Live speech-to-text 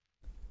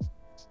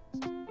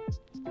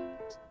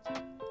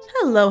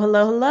Hello,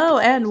 hello, hello,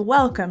 and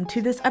welcome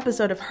to this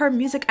episode of Her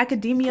Music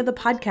Academia, the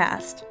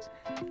podcast.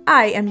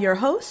 I am your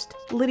host,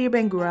 Lydia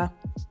Bangura.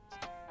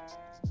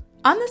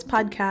 On this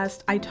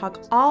podcast, I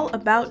talk all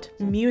about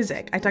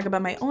music. I talk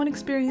about my own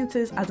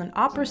experiences as an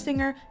opera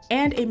singer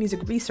and a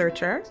music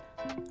researcher.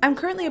 I'm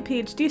currently a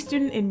PhD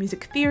student in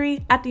music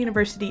theory at the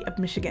University of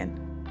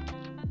Michigan.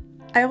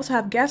 I also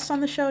have guests on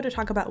the show to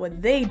talk about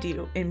what they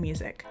do in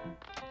music.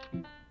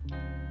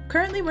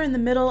 Currently, we're in the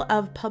middle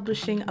of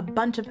publishing a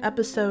bunch of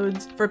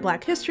episodes for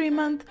Black History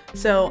Month,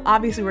 so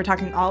obviously we're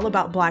talking all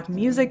about Black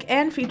music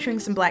and featuring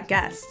some Black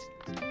guests.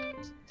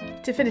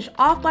 To finish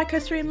off Black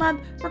History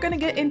Month, we're going to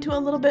get into a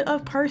little bit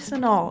of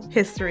personal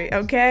history,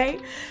 okay?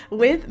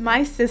 With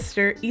my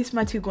sister,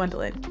 Ismatu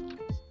Gwendolyn.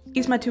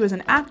 Ismatu is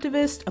an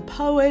activist, a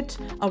poet,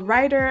 a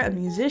writer, a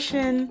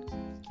musician.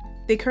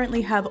 They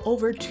currently have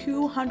over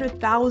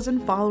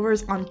 200,000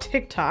 followers on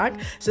TikTok,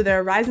 so they're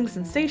a rising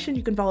sensation.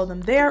 You can follow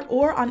them there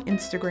or on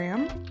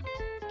Instagram.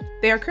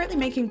 They are currently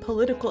making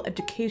political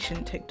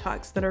education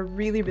TikToks that are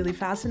really, really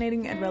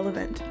fascinating and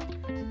relevant.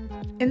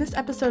 In this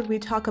episode, we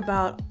talk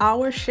about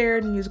our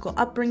shared musical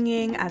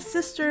upbringing as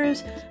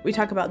sisters. We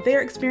talk about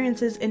their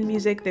experiences in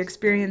music, their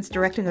experience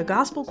directing a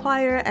gospel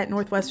choir at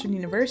Northwestern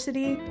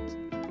University,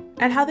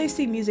 and how they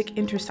see music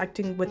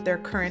intersecting with their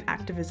current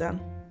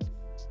activism.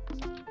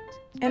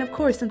 And of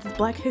course, since it's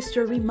Black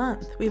History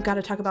Month, we've got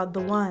to talk about the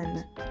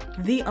one,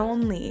 the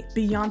only,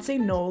 Beyonce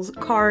Knowles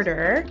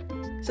Carter.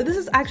 So this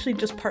is actually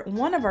just part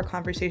one of our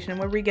conversation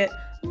where we get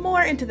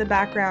more into the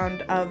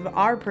background of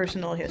our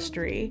personal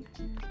history.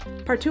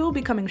 Part two will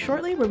be coming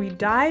shortly where we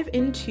dive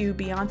into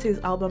Beyonce's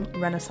album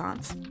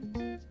Renaissance.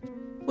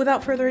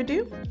 Without further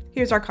ado,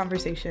 here's our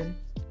conversation.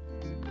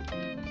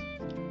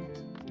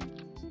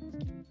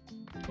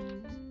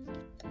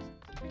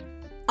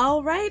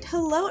 All right,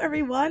 hello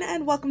everyone,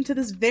 and welcome to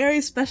this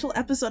very special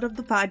episode of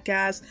the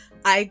podcast.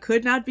 I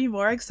could not be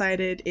more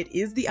excited. It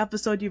is the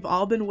episode you've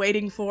all been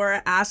waiting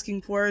for,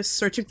 asking for,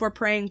 searching for,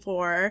 praying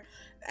for,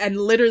 and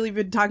literally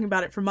been talking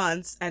about it for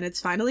months, and it's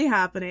finally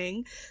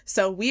happening.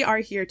 So we are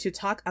here to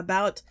talk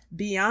about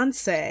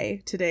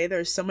Beyonce today.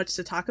 There's so much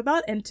to talk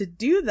about, and to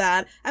do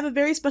that, I have a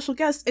very special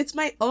guest. It's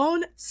my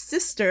own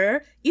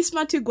sister,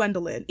 Ismatu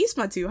Gwendolyn.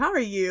 Ismatu, how are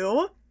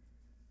you?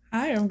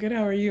 Hi, I'm good.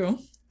 How are you?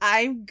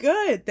 I'm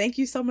good. Thank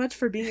you so much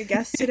for being a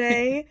guest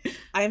today.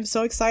 I am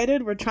so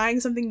excited. We're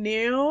trying something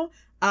new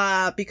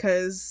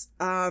because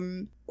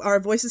our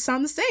voices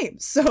sound the same.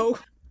 So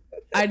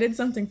I did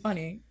something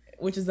funny,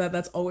 which is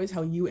that's always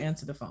how you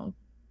answer the phone.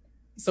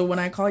 So when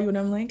I call you and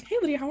I'm like, hey,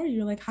 Lydia, how are you?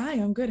 You're like, hi,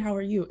 I'm good. How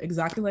are you?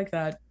 Exactly like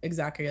that.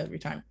 Exactly every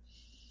time.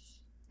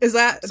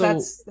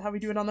 That's how we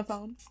do it on the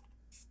phone?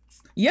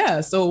 Yeah.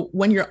 So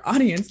when your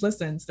audience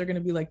listens, they're going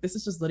to be like, this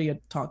is just Lydia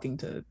talking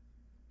to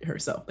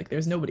herself. Like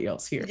there's nobody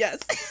else here. Yes.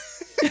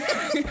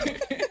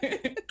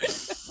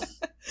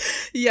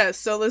 Yes.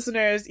 So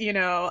listeners,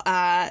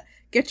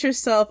 get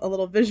yourself a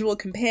little visual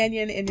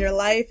companion in your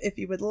life if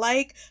you would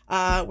like.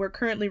 We're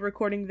currently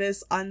recording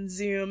this on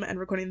Zoom and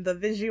recording the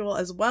visual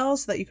as well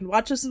so that you can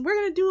watch us, and we're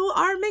going to do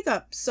our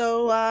makeup.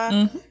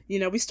 So,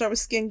 we start with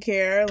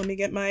skincare. Let me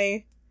get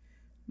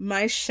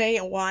my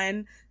shade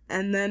on,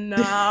 and then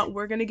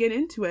we're going to get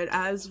into it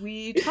as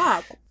we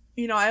talk.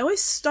 I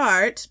always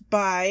start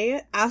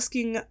by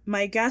asking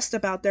my guest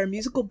about their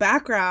musical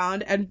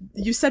background, and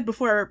you said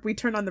before we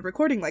turned on the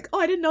recording, like,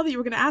 oh, I didn't know that you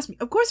were going to ask me.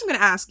 Of course I'm going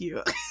to ask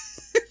you.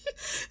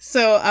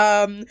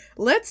 So,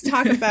 let's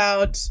talk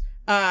about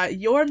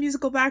your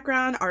musical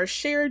background, our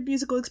shared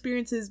musical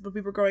experiences when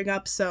we were growing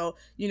up. So,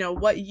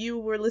 what you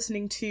were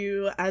listening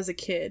to as a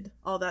kid,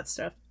 all that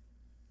stuff.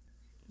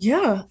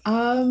 Yeah.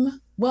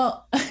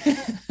 Well,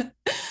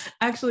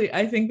 actually,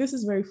 I think this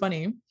is very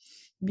funny,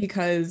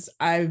 because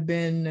I've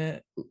been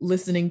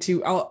listening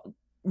to,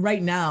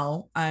 right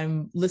now,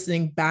 I'm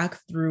listening back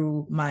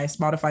through my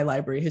Spotify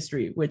library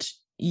history, which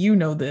you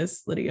know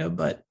this, Lydia,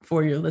 but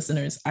for your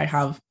listeners, I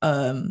have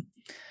a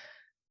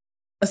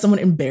somewhat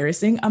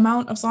embarrassing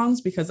amount of songs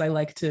because I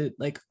like to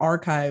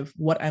archive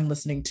what I'm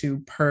listening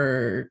to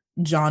per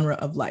genre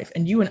of life.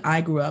 And you and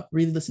I grew up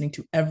really listening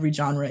to every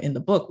genre in the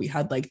book. We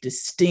had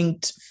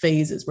distinct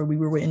phases where we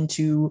were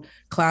into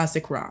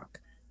classic rock,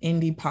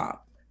 indie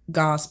pop,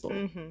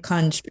 gospel,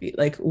 country,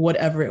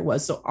 whatever it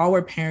was. So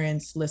our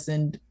parents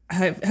listened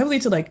heavily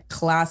to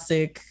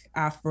classic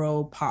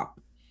Afro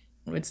pop,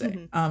 I would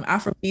say.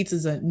 Afro beats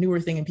is a newer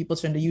thing and people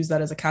tend to use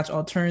that as a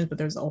catch-all term, but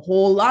there's a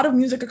whole lot of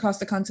music across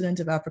the continent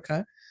of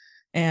Africa.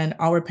 And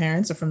our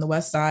parents are from the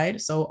West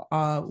Side. So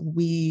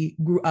we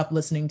grew up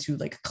listening to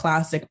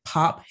classic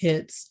pop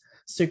hits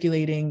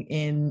circulating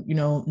in,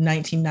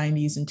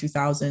 1990s and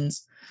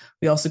 2000s.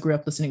 We also grew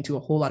up listening to a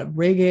whole lot of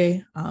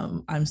reggae.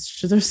 I'm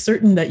sure there's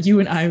certain that you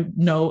and I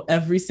know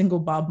every single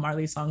Bob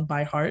Marley song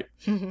by heart.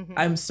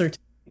 I'm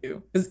certain you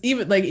do. Because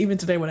even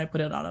today when I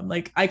put it on, I'm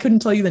like, I couldn't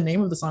tell you the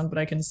name of the song, but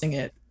I can sing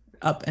it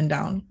up and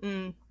down.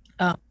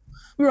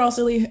 We were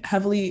also really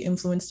heavily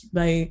influenced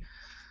by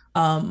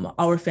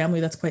our family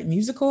that's quite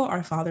musical.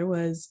 Our father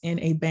was in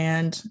a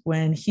band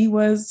when he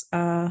was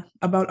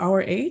about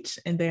our age,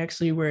 and they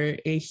actually were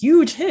a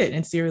huge hit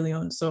in Sierra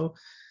Leone. So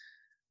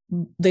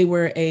they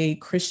were a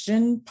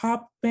Christian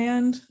pop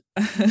band.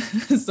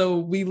 So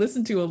we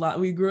listened to a lot.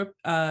 We grew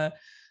up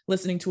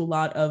listening to a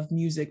lot of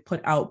music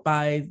put out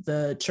by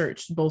the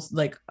church, both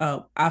like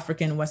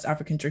West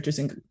African churches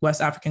and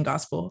West African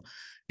gospel,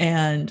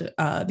 and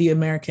the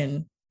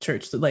American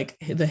church, like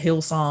the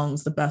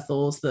Hillsongs, the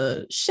Bethels,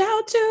 the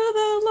Shout to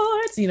the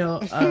Lords,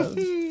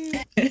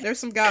 there's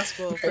some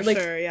gospel for like,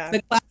 sure, yeah,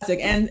 the classic,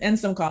 and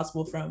some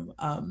gospel from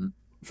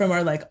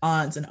our like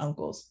aunts and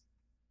uncles.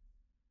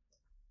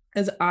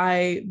 As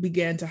I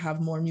began to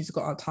have more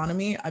musical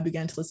autonomy, I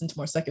began to listen to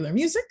more secular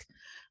music,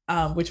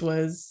 which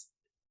was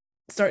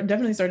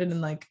definitely started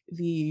in like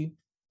the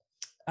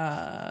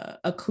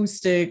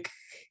acoustic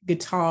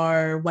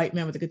guitar, white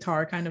man with a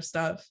guitar kind of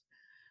stuff.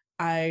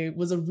 I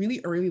was a really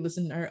early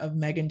listener of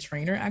Meghan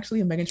Trainor,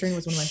 actually, and Meghan Trainor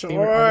was one of my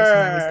favorite artists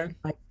when I was in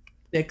like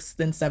 6th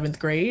and 7th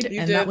grade.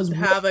 You did that was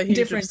have a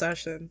huge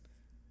obsession.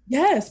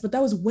 Yes, but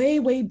that was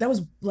that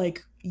was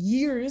like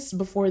years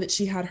before that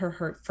she had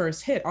her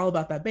first hit, All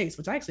About That Bass,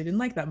 which I actually didn't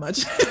like that much.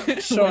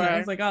 Sure. I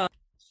was like, oh,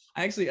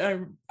 I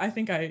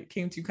think I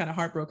came to kind of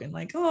heartbroken,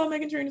 like, oh,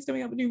 Meghan Trainor is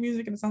coming up with new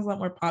music and it sounds a lot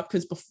more pop,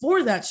 because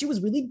before that she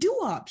was really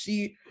doo-wop.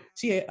 She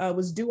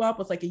was doo-wop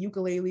with like a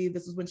ukulele.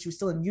 This was when she was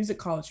still in music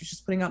college. She was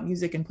just putting out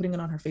music and putting it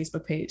on her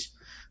Facebook page.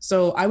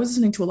 So I was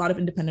listening to a lot of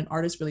independent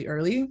artists really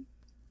early.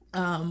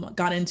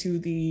 Got into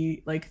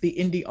the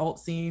indie alt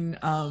scene,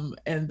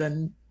 and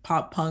then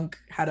pop punk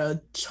had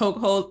a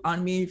chokehold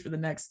on me for the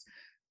next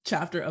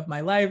chapter of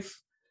my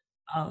life.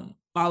 Fall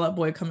Out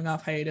Boy coming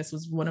off hiatus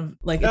was one of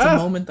like, it's a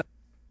moment that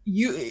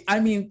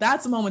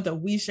that's a moment that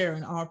we share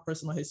in our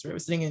personal history. I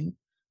was sitting in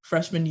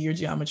freshman year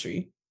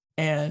geometry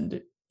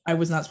and I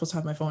was not supposed to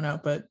have my phone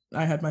out, but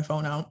I had my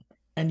phone out,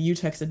 and you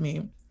texted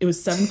me. It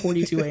was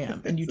 7:42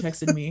 a.m. and you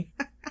texted me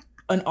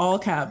in all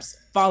caps,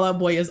 Fall Out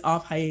Boy is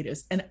off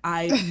hiatus. And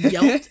I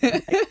yelped.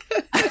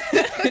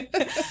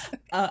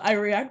 I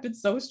reacted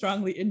so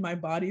strongly in my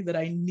body that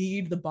I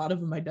kneed the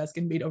bottom of my desk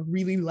and made a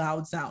really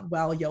loud sound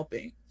while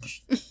yelping.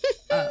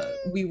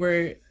 We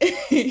were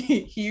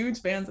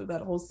huge fans of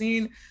that whole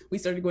scene. We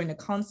started going to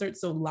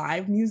concerts, so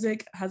live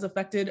music has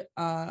affected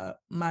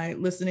my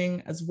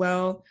listening as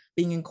well.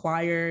 Being in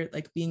choir,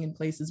 like being in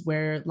places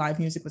where live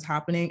music was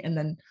happening, and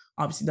then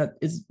obviously that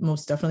is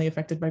most definitely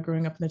affected by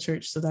growing up in the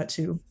church, so that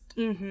too.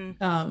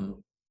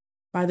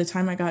 By the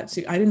time I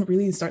didn't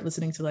really start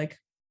listening to like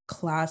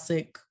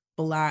classic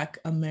Black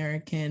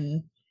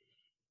American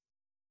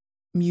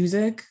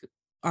music,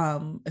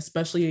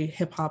 especially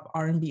hip hop,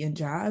 R&B, and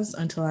jazz,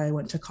 until I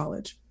went to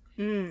college.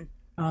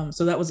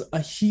 So that was a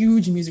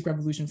huge music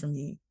revolution for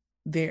me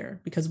there,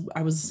 because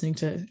I was listening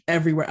to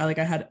everywhere. I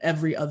had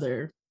every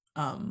other,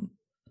 I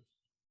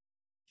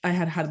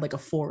had like a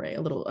foray,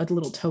 a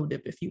little toe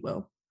dip, if you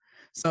will.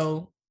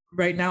 So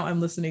right now I'm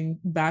listening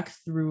back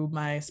through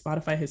my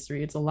Spotify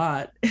history. It's a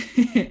lot.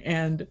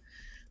 And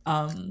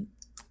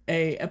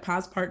a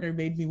past partner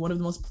made me one of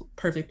the most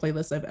perfect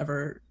playlists I've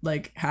ever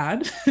like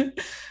had.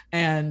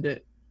 And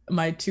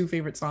my two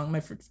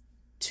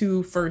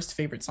first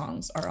favorite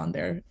songs are on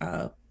there.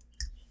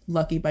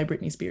 Lucky by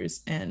Britney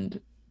Spears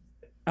and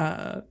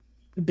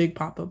Big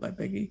Papa by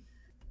Biggie.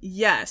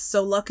 Yes,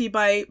 so Lucky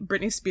by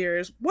Britney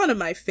Spears, one of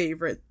my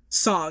favorite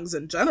songs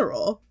in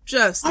general.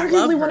 Just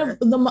arguably one of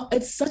the,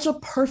 it's such a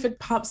perfect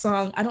pop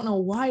song. I don't know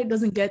why it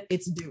doesn't get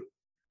its due.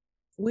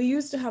 We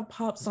used to have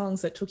pop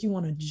songs that took you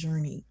on a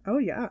journey. Oh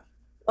yeah.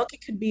 Lucky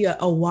could be a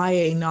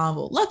YA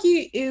novel.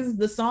 Lucky is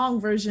the song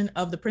version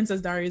of The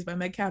Princess Diaries by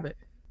Meg Cabot.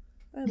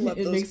 I love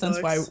it makes books.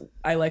 Sense why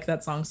I like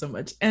that song so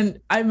much. And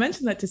I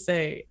mentioned that to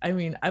say, I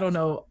mean, I don't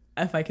know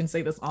if I can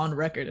say this on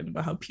record and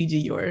about how PG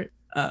your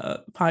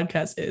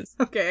podcast is.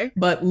 Okay.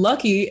 But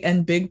Lucky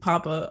and Big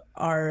Papa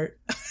are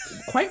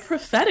quite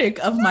prophetic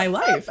of my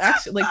life,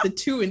 actually, like the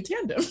two in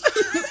tandem.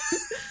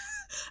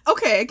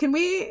 Okay, can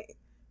we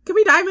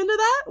dive into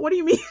that? What do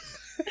you mean?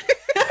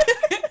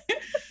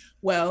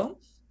 Well,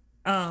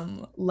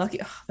 Lucky,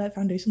 that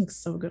foundation looks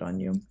so good on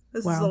you.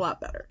 This is a lot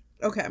better.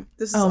 Okay,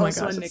 this is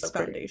also a NYX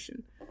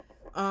foundation.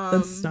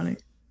 That's stunning.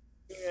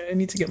 Yeah, I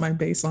need to get my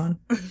base on.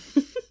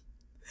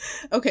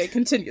 Okay,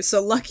 continue.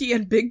 So Lucky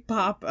and Big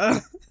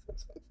Papa.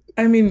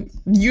 I mean,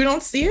 you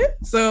don't see it,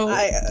 so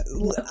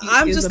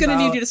I'm just gonna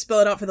need you to spell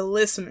it out for the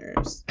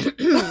listeners.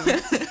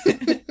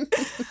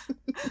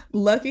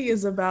 Lucky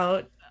is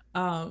about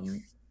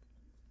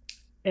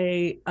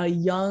a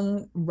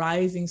young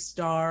rising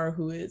star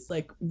who is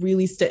like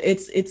really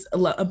it's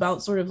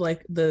about sort of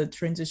like the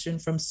transition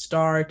from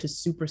star to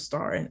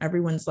superstar, and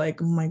everyone's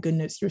like, oh my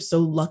goodness, you're so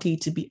lucky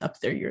to be up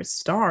there, you're a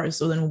star,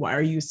 so then why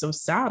are you so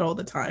sad all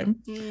the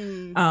time?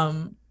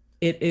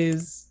 It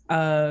is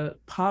a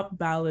pop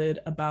ballad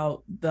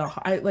about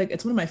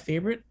it's one of my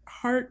favorite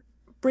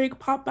heartbreak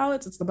pop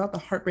ballads. It's about the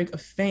heartbreak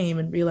of fame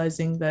and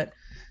realizing that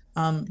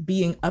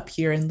being up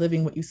here and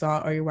living what you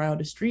thought are your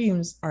wildest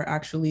dreams are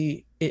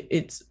actually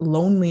it's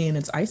lonely and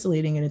it's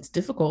isolating and it's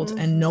difficult,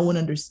 and no one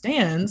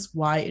understands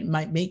why it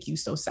might make you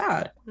so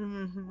sad,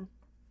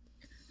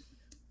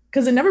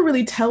 because it never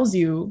really tells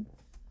you,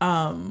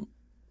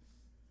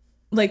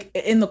 like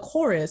in the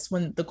chorus,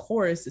 when the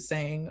chorus is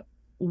saying,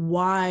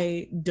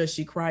 why does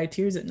she cry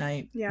tears at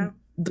night? Yeah.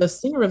 The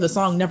singer of the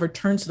song never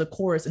turns to the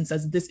chorus and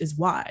says, this is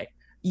why.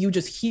 You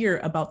just hear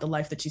about the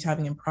life that she's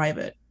having in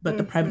private, but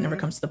the private never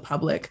comes to the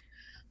public.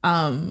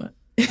 I'm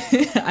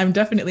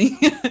definitely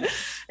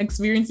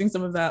experiencing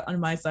some of that on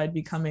my side,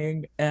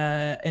 becoming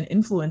an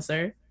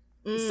influencer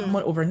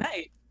somewhat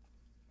overnight.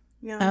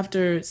 Yeah.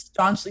 After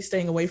staunchly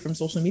staying away from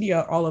social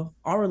media all of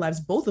our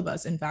lives, both of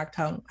us, in fact,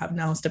 have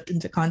now stepped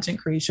into content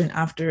creation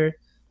after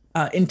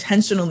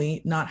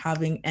intentionally not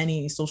having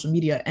any social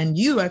media. And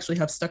you actually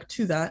have stuck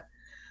to that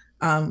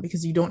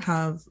because you don't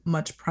have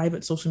much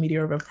private social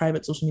media or a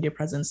private social media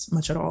presence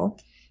much at all.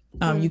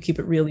 You keep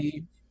it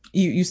really,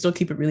 you still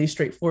keep it really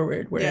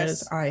straightforward.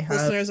 Whereas I have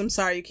listeners, I'm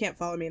sorry, you can't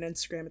follow me on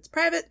Instagram. It's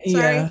private.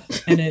 Sorry. Yeah,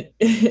 and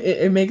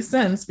it makes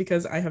sense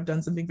because I have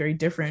done something very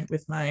different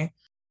with my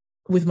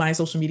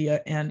social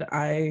media, and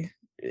I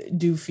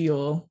do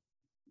feel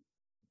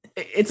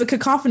it's a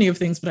cacophony of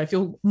things, but I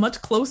feel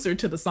much closer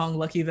to the song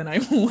Lucky than I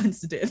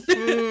once did.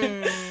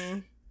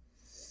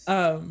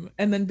 And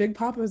then Big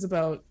Papa is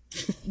about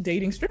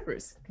dating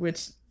strippers,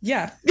 which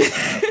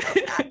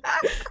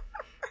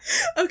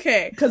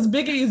okay, because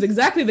Biggie is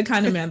exactly the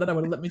kind of man that I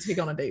would let me take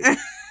on a date.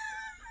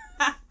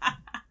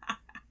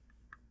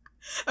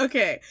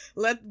 Okay,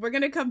 we're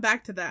gonna come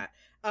back to that.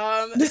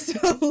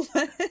 So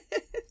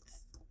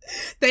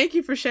thank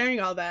you for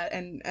sharing all that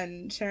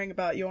and sharing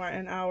about your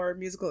and our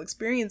musical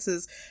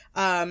experiences.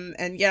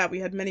 And yeah, we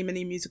had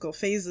many musical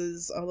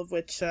phases, all of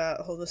which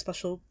hold a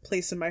special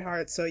place in my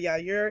heart. So yeah,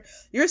 your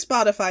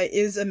Spotify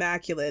is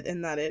immaculate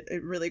in that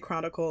it really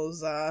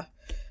chronicles the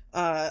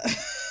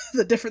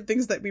different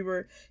things that we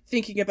were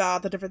thinking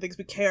about, the different things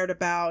we cared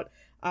about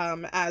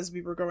as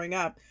we were growing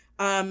up.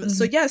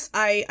 So yes,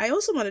 I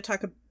also want to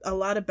talk a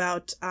lot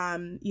about a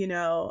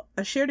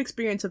shared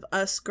experience of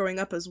us growing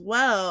up as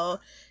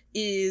well,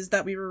 is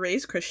that we were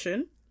raised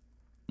Christian,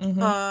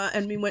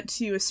 and we went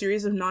to a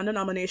series of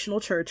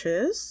non-denominational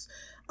churches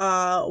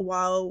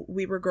while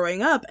we were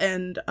growing up,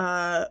 and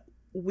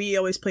we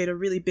always played a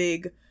really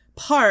big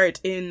part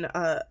in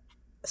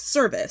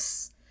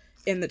service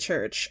in the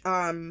church,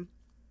 and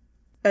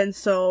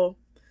so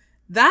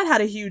that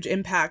had a huge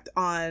impact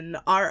on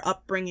our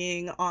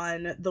upbringing,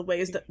 on the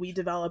ways that we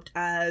developed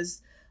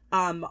as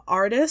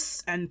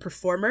artists and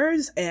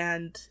performers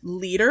and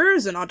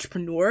leaders and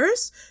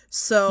entrepreneurs.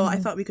 So I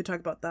thought we could talk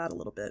about that a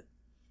little bit.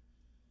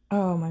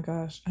 Oh my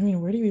gosh. I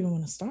mean, where do you even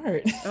want to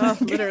start?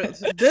 Literally.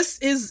 This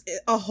is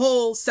a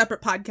whole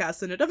separate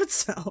podcast in and of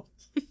itself.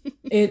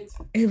 It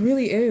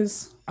really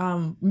is.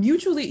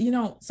 Mutually,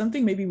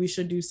 something maybe we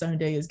should do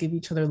someday is give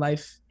each other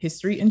life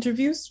history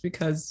interviews,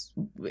 because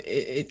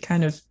it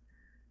kind of,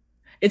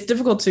 it's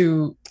difficult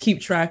to keep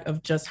track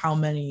of just how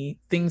many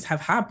things have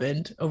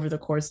happened over the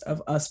course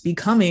of us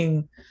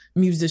becoming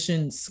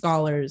musicians,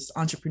 scholars,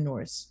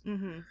 entrepreneurs.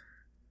 And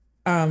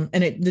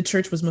the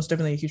church was most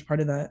definitely a huge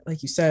part of that.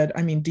 Like you said,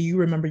 I mean, do you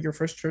remember your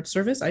first church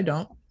service? I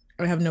don't.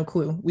 I have no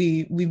clue.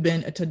 We've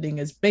been attending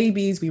as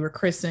babies. We were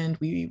christened.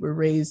 We were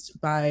raised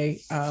by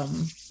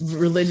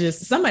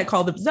religious, some might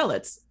call them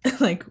zealots.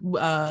 Like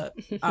our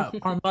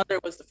mother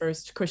was the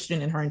first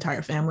Christian in her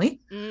entire family.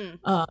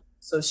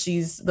 So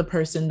she's the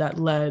person that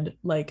led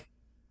like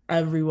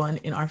everyone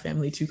in our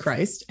family to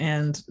Christ.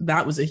 And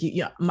that was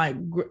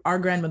our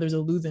grandmother's a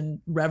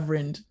Lutheran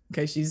reverend.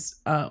 Okay.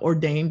 She's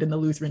ordained in the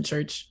Lutheran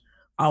church.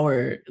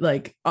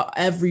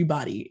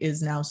 Everybody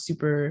is now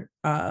super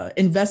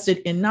invested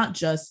in not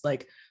just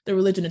like the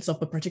religion itself,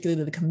 but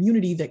particularly the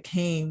community that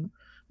came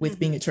with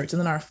being at church. And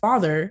then our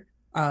father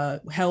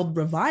held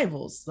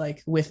revivals,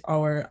 like with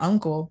our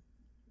uncle,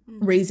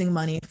 raising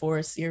money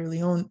for Sierra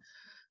Leone.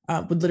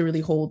 Would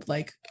literally hold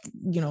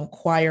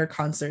choir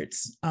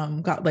concerts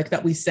got like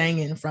that we sang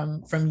in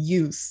from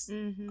youth.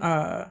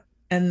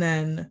 And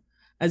then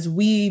as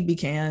we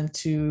began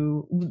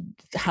to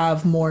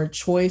have more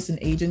choice and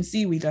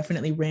agency, we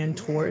definitely ran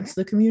towards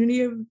the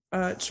community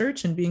of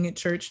church and being at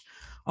church.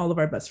 All of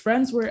our best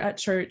friends were at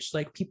church,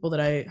 like people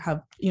that I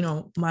have,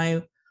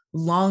 my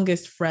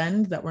longest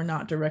friend that we're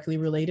not directly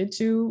related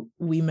to,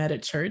 we met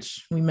at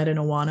church. We met in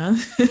Awana.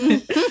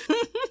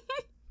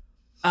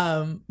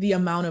 The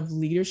amount of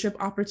leadership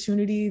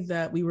opportunity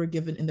that we were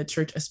given in the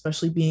church,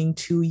 especially being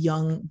two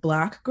young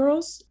Black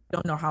girls, I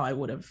don't know how I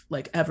would have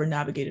ever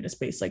navigated a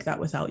space like that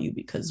without you,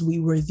 because we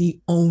were the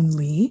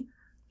only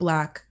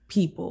Black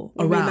people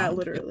around. I mean that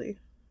literally.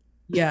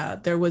 Yeah,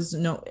 there was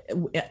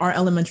our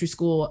elementary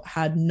school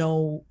had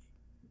no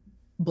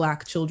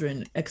Black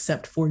children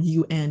except for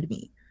you and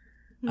me.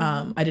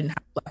 I didn't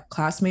have Black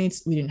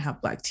classmates. We didn't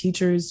have Black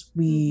teachers.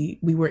 We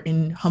were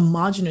in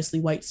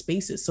homogeneously white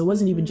spaces. So it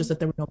wasn't even just that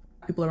there were no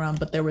people around,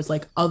 but there was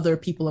like other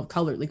people of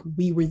color. Like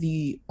we were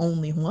the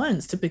only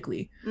ones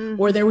typically,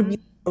 or there would be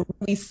a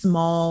really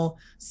small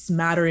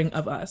smattering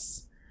of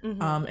us.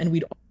 And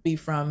we'd all be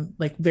from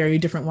like very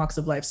different walks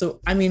of life. So,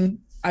 I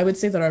mean, I would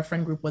say that our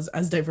friend group was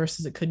as diverse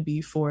as it could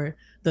be for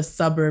the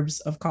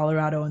suburbs of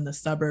Colorado and the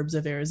suburbs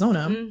of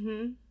Arizona.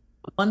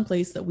 One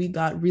place that we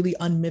got really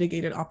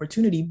unmitigated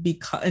opportunity,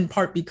 in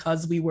part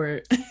because we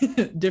were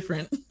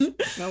different,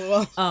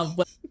 Oh, well.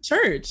 was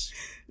church.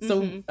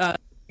 So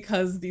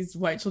because these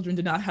white children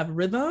did not have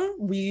rhythm,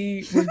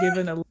 we were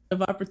given a lot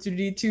of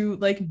opportunity to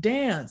like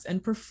dance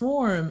and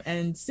perform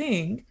and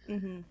sing.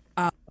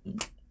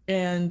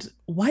 And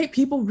white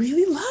people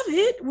really love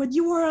it when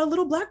you are a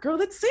little Black girl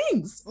that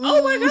sings.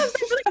 Oh my gosh,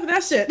 they really love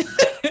that shit.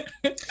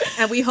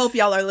 And we hope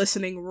y'all are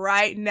listening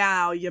right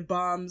now, you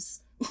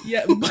bums.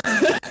 Yeah.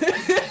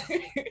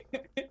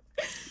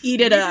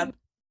 Eat it up.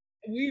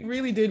 We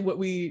really did what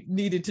we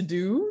needed to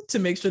do to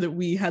make sure that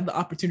we had the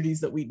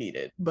opportunities that we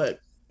needed. But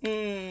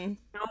a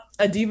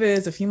diva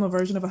is a female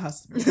version of a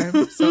hustler.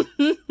 Okay? So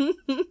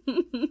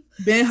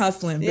been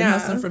hustling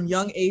from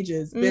young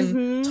ages,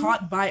 been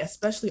taught by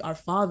especially our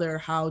father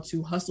how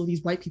to hustle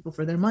these white people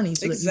for their money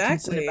so that you can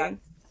send it back.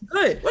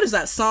 Good. What is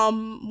that?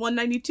 Psalm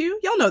 192?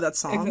 Y'all know that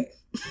song.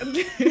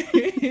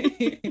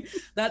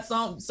 That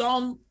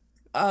Psalm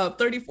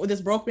 34,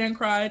 this broke man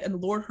cried and the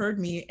Lord heard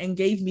me and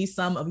gave me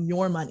some of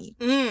your money.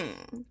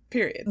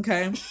 Period.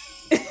 Okay.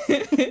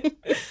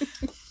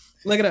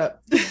 Look it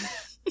up.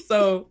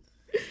 So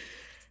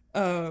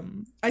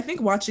I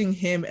think watching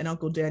him and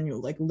Uncle Daniel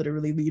like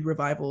literally lead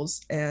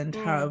revivals and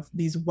have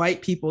these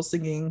white people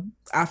singing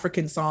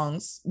African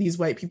songs, these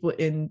white people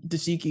in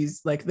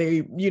dashikis, like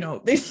they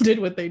did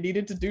what they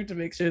needed to do to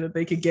make sure that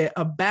they could get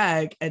a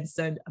bag and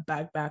send a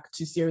bag back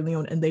to Sierra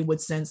Leone, and they would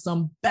send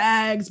some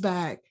bags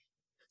back.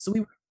 So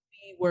we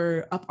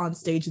were up on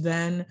stage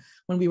then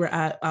when we were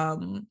at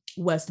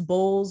West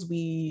Bowls.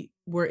 We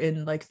were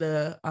in like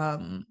the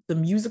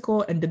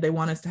musical, and did they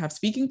want us to have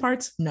speaking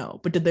parts? No.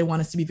 But did they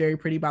want us to be very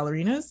pretty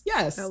ballerinas?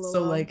 Yes. LOL.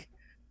 So like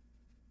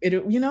it,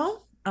 being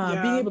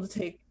able to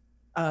take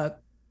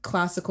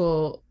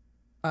classical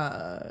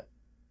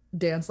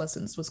dance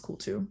lessons was cool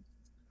too.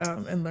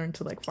 And learn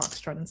to like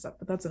foxtrot and stuff,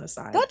 but that's an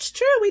aside. That's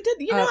true. We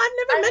did. I've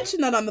never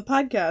mentioned that on the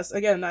podcast.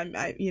 Again,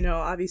 I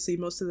obviously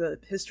most of the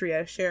history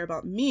I share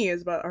about me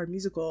is about our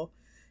musical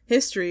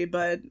history,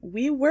 but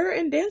we were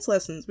in dance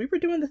lessons. We were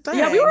doing the thing.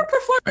 Yeah, we were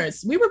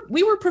performers.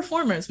 We were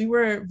performers. We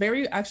were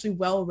very actually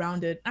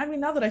well-rounded. I mean,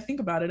 now that I think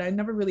about it, I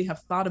never really have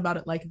thought about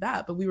it like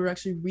that, but we were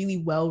actually really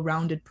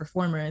well-rounded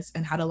performers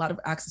and had a lot of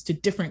access to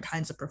different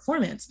kinds of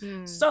performance.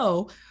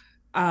 So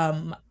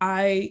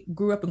I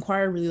grew up in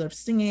choir, really loved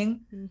singing,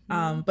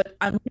 but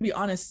I'm gonna be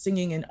honest,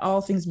 singing and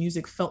all things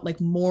music felt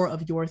like more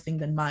of your thing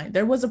than mine.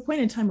 There was a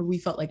point in time where we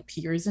felt like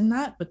peers in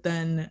that, but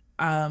then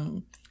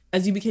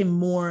as you became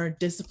more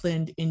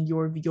disciplined in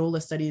your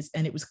viola studies,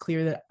 and it was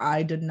clear that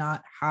I did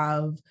not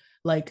have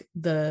like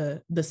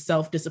the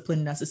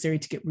self-discipline necessary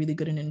to get really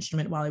good at an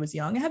instrument while I was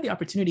young. I had the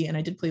opportunity and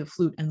I did play the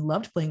flute and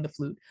loved playing the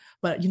flute,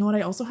 but you know what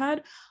I also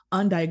had?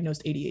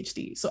 Undiagnosed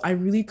ADHD. So I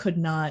really could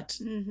not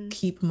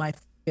keep my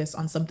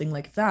on something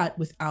like that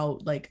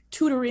without like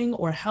tutoring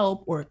or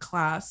help or a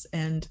class,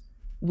 and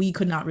we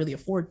could not really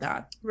afford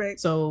that. Right.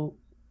 So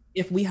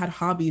if we had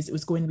hobbies, it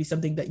was going to be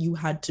something that you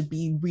had to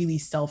be really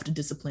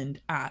self-disciplined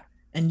at,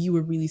 and you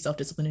were really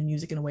self-disciplined in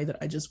music in a way that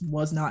I just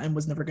was not and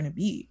was never going to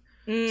be.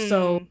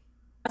 So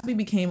as we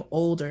became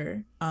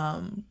older,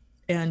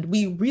 and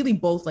we really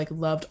both like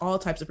loved all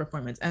types of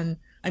performance, and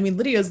I mean,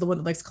 Lydia is the one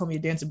that likes to call me a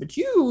dancer, but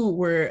you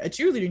were a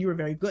cheerleader and you were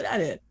very good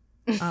at it.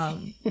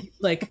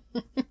 Like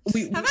have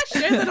I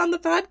shared that on the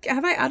podcast?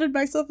 Have I outed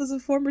myself as a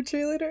former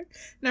cheerleader?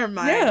 Never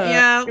mind.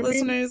 Yeah,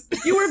 listeners,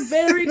 you were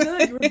very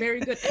good. You were very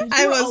good.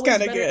 I was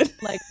kind of good.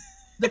 Like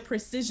the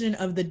precision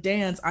of the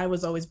dance, I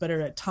was always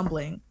better at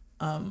tumbling.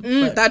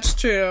 That's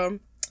true.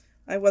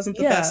 I wasn't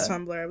the best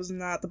tumbler. I was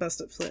not the best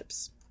at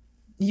flips.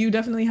 You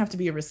definitely have to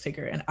be a risk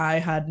taker, and I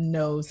had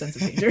no sense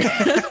of danger.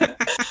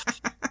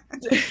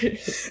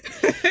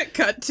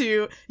 Cut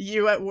to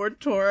you at Ward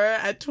Tour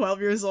at 12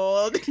 years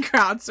old,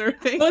 crowd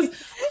surfing.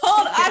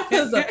 I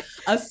was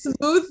a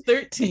smooth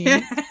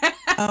 13.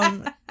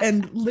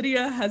 And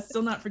Lydia has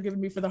still not forgiven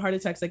me for the heart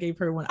attacks I gave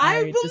her when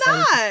I will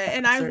not,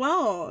 and I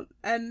won't.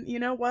 And you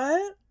know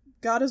what?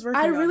 God is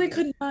working. I really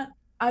could not.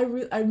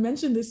 I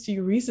mentioned this to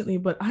you recently,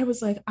 but I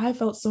was like, I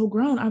felt so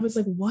grown. I was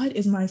like, what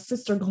is my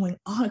sister going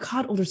on?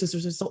 God, older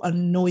sisters are so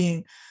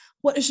annoying.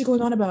 What is she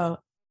going on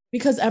about?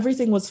 Because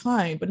everything was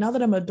fine. But now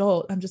that I'm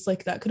adult, I'm just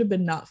like, that could have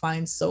been not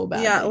fine so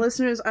bad. Yeah,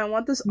 listeners, I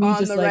want this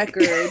on the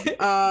record.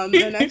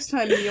 The next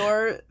time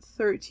your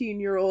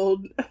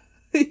 13-year-old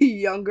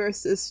younger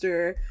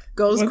sister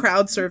goes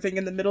crowd surfing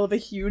in the middle of a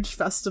huge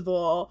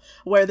festival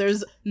where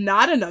there's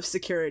not enough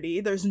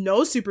security, there's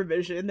no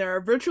supervision, there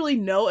are virtually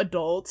no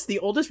adults, the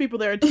oldest people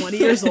there are 20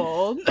 years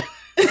old.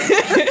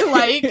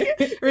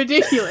 Like,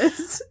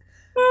 ridiculous.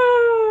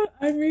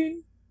 I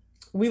mean,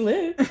 we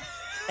lived.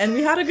 And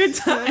we had a good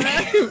time.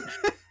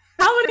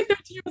 How many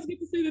 13-year-olds get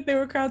to say that they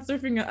were crowd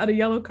surfing at a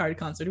Yellow Card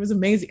concert? It was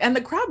amazing. And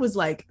the crowd was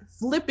like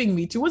flipping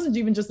me too. It wasn't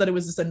even just that it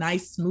was just a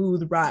nice,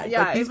 smooth ride.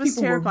 Yeah, like, it was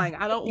terrifying.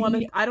 I don't want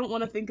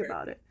to think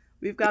about it.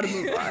 We've got to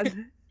move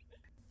on.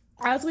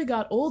 As we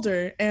got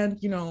older and,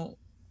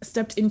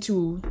 stepped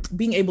into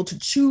being able to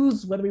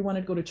choose whether we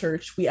wanted to go to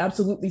church, we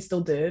absolutely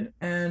still did.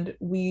 And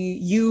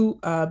you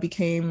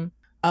became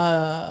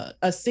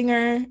a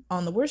singer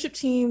on the worship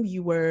team.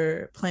 You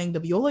were playing the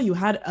viola. You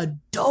had a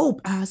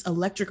dope ass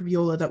electric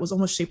viola that was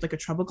almost shaped like a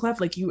treble clef.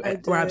 Like, you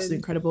were absolutely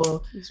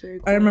incredible. Very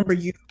cool. I remember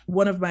you,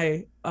 one of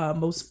my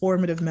most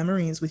formative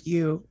memories with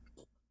you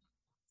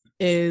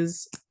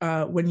is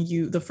when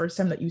the first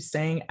time that you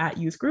sang at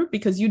youth group,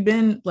 because you'd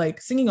been like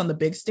singing on the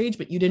big stage,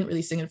 but you didn't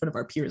really sing in front of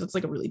our peers. It's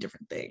like a really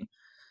different thing.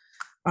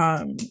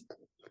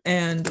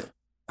 And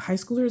high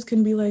schoolers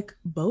can be like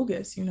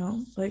bogus,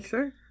 like,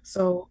 sure.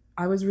 So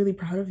I was really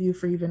proud of you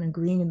for even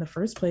agreeing in the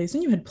first place.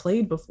 And you had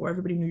played before.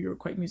 Everybody knew you were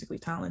quite musically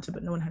talented,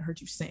 but no one had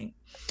heard you sing.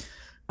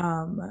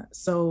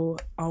 So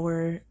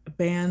our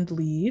band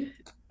lead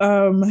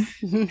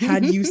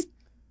had you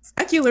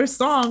secular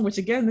song, which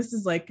again, this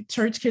is like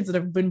church kids that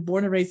have been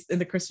born and raised in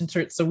the Christian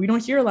church, so we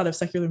don't hear a lot of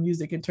secular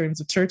music in terms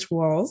of church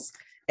walls.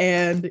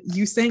 And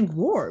you sang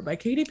 "Roar" by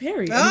Katy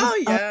Perry.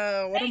 Oh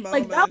yeah, what a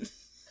moment! Like,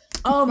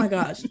 oh my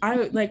gosh,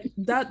 I like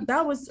that.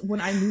 That was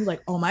when I knew,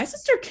 like, oh, my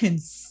sister can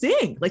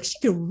sing. Like, she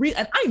can read,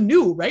 and I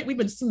knew, right? We've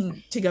been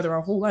singing together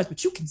our whole lives,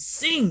 but you can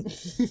sing.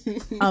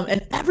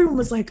 And everyone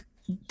was like,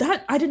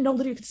 "That I didn't know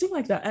that you could sing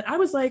like that." And I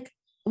was like,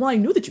 "Well, I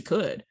knew that you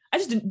could. I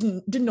just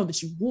didn't know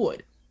that you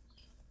would."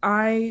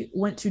 I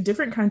went to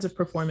different kinds of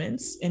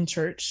performance in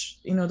church.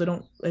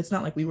 It's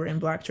not like we were in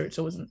Black church,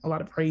 so it wasn't a lot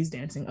of praise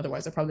dancing.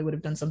 Otherwise, I probably would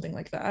have done something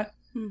like that.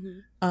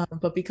 Mm-hmm.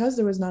 But because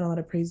there was not a lot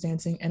of praise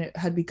dancing, and it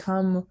had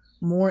become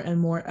more and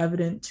more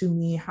evident to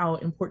me how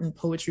important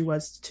poetry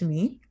was to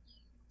me,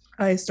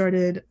 I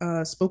started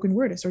spoken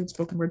word. I started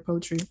spoken word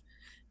poetry.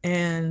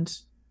 And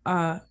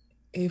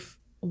if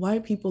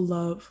white people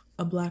love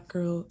a Black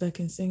girl that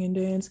can sing and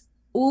dance,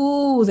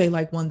 ooh, they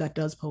like one that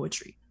does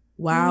poetry.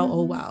 Wow. Mm-hmm.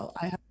 Oh, wow.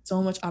 I had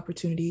so much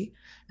opportunity,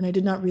 and I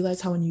did not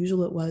realize how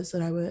unusual it was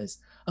that I was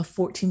a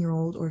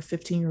 14-year-old or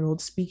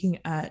 15-year-old speaking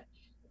at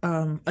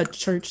a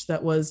church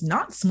that was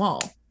not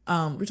small.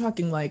 We're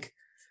talking like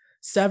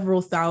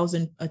several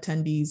thousand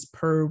attendees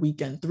per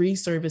weekend, 3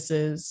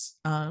 services.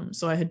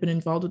 So I had been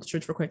involved with the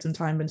church for quite some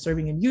time, been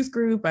serving in youth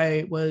group.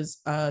 I was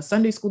a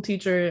Sunday school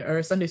teacher or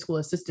a Sunday school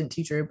assistant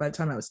teacher by the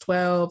time I was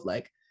 12.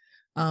 Like,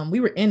 we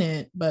were in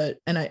it,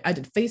 and I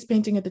did face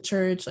painting at the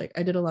church. Like,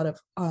 I did a lot of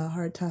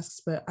hard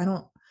tasks, but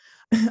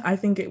I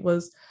think it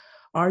was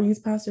our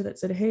youth pastor that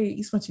said, "Hey,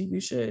 Ismatu, you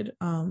should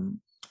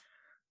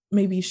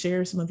maybe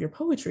share some of your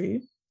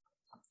poetry."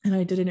 And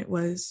I did, and it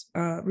was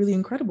really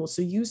incredible.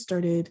 So you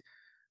started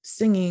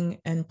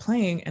singing and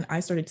playing, and I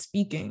started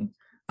speaking.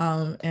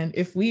 And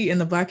if we in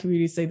the Black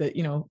community say that,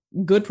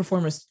 good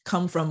performers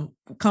come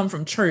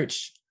from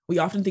church, we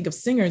often think of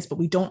singers, but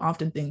we don't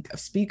often think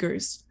of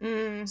speakers.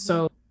 Mm-hmm.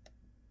 So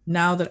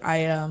now that I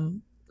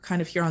am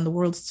kind of here on the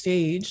world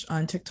stage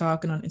on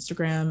TikTok and on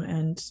Instagram,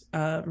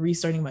 and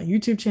restarting my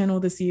YouTube channel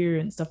this year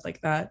and stuff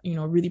like that,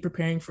 really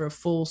preparing for a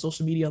full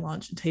social media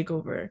launch and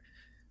takeover,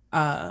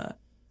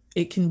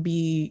 it can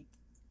be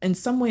in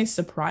some ways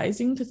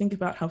surprising to think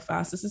about how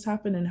fast this has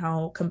happened and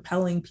how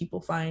compelling people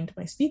find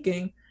my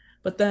speaking.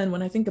 But then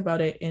when I think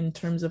about it in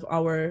terms of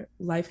our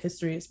life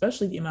history,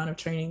 especially the amount of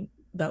training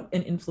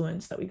and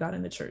influence that we got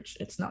in the church,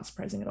 it's not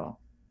surprising at all.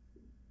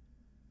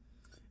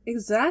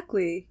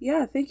 Exactly.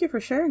 Yeah, thank you for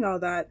sharing all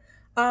that.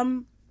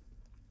 And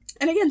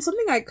again,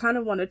 something I kind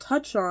of want to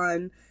touch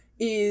on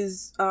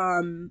is,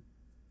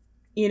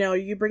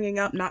 you bringing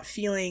up not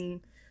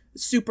feeling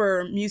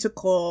super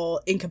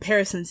musical in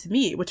comparison to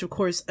me, which of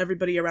course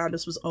everybody around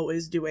us was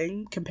always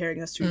doing,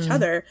 comparing us to each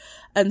other.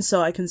 And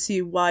so I can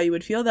see why you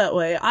would feel that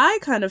way. I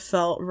kind of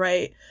felt,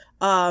 right,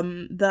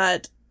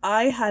 that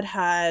I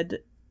had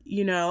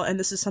and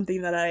this is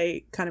something that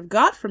I kind of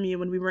got from you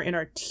when we were in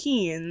our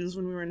teens,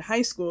 when we were in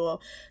high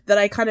school, that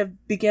I kind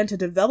of began to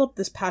develop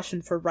this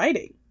passion for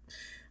writing.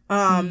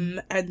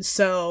 And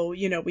so,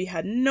 we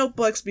had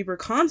notebooks, we were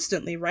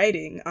constantly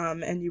writing,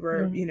 and you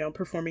were,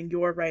 performing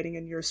your writing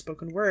and your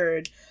spoken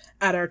word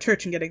at our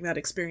church and getting that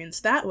experience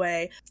that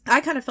way.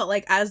 I kind of felt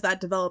like as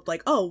that developed,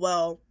 like, oh,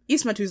 well,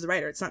 Ismatu's the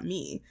writer, it's not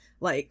me.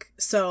 Like,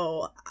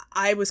 so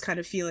I was kind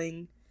of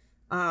feeling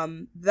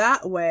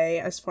that way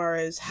as far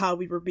as how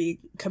we were being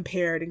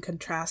compared and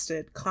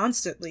contrasted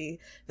constantly,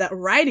 that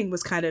writing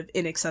was kind of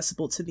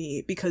inaccessible to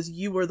me because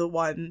you were the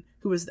one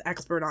who was the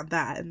expert on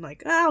that, and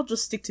like, I'll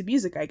just stick to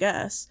music, I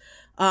guess.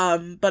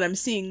 But I'm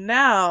seeing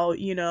now,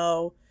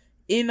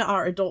 in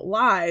our adult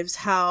lives,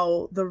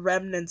 how the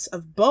remnants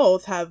of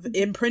both have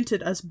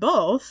imprinted us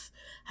both,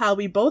 how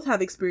we both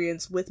have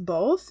experience with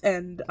both,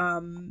 and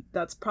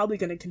that's probably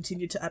going to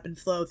continue to ebb and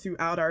flow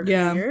throughout our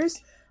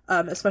careers.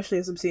 Especially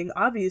as I'm seeing,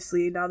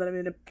 obviously, now that I'm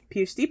in a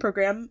PhD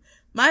program,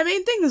 my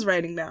main thing is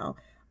writing now.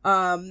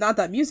 Not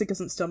that music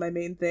isn't still my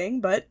main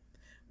thing, but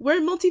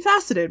we're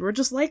multifaceted. We're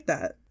just like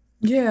that.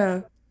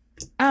 Yeah.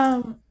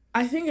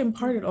 I think in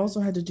part it also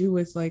had to do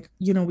with, like,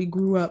 we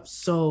grew up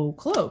so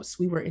close.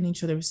 We were in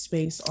each other's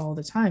space all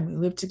the time. We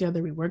lived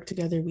together. We worked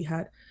together. We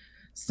had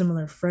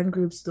similar friend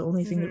groups. The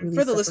only thing that really...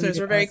 For the listeners,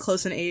 we're very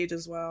close in age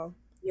as well.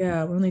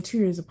 Yeah, we're only 2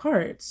 years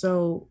apart.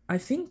 So I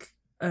think...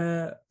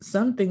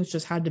 some things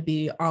just had to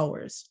be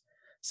ours.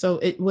 So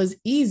it was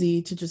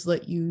easy to just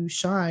let you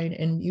shine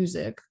in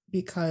music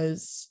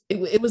because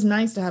it was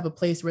nice to have a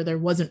place where there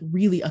wasn't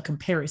really a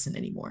comparison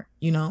anymore,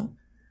 you know?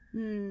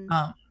 Mm.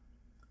 Um,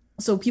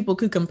 so people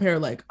could compare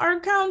like our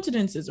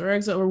countenances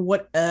or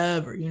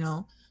whatever, you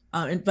know.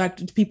 In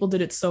fact, people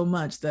did it so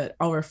much that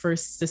our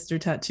first sister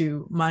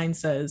tattoo, mine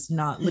says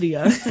not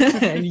Lydia,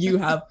 and you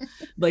have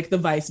like the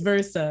vice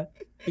versa,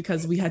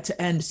 because we had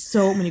to end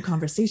so many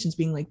conversations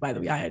being like, by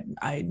the way,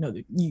 I know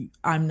that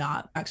I'm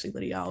not actually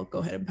Lydia. I'll go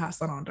ahead and pass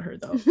that on to her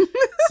though.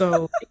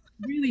 So it's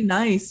really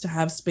nice to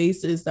have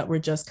spaces that were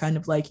just kind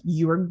of like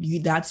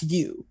that's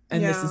you,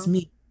 and this is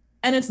me.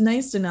 And it's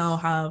nice to now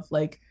have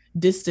like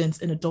distance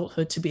in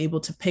adulthood to be able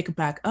to pick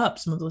back up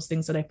some of those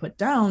things that I put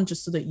down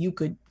just so that you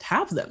could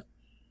have them.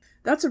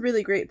 That's a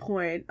really great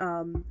point.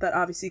 That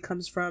obviously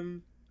comes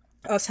from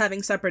us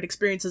having separate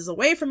experiences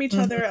away from each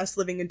other, us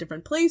living in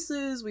different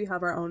places. We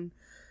have our own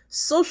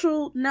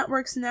social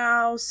networks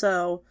now,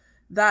 so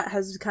that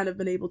has kind of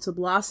been able to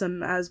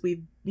blossom as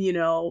we've, you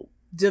know,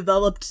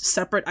 developed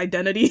separate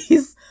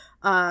identities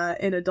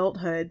in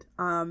adulthood.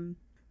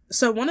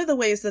 So one of the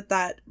ways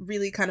that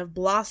really kind of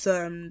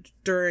blossomed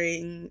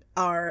during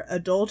our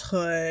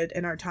adulthood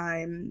and our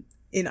time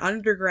in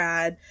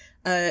undergrad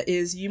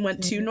is you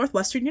went to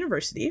Northwestern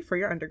University for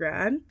your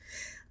undergrad.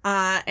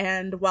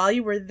 And while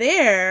you were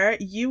there,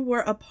 you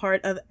were a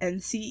part of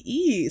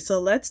NCE. So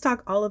let's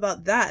talk all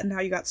about that and how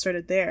you got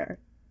started there.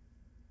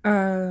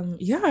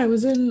 Yeah, I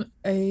was in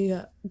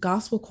a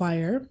gospel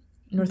choir,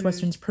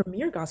 Northwestern's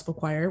premier gospel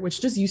choir,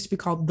 which just used to be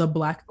called the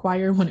Black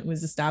Choir when it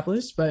was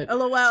established, but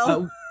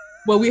LOL.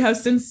 Well, we have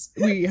since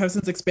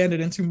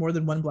expanded into more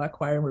than one Black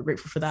choir, and we're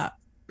grateful for that.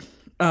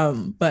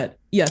 But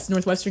yes,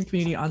 Northwestern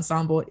Community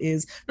Ensemble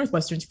is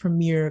Northwestern's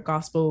premier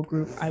gospel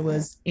group. I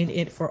was in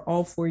it for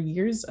all 4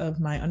 years of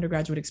my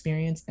undergraduate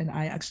experience, and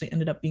I actually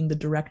ended up being the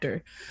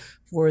director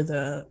for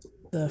the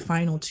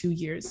final 2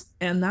 years.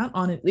 And that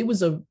it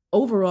was a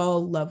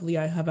overall lovely.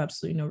 I have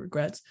absolutely no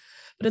regrets.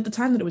 But at the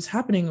time that it was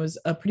happening, it was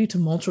a pretty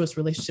tumultuous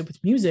relationship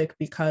with music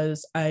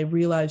because I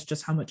realized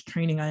just how much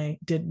training I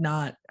did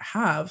not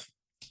have.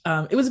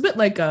 It was a bit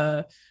like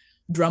a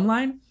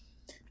Drumline,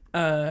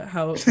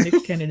 how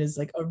Nick Cannon is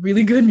like a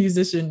really good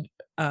musician.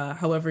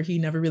 However, he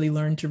never really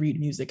learned to read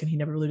music, and he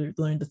never really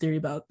learned the theory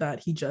about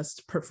that. He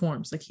just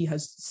performs. Like, he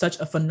has such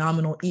a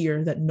phenomenal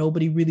ear that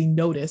nobody really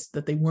noticed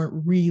that they weren't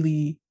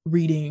really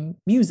reading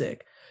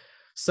music.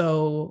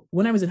 So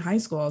when I was in high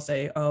school,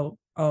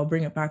 I'll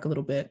bring it back a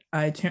little bit.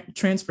 I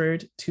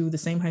transferred to the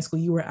same high school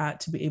you were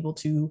at to be able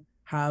to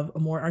have a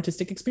more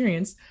artistic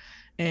experience.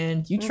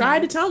 And you tried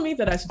to tell me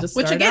that I should just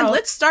start. Which again,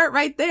 let's start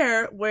right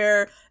there,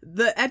 where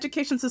the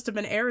education system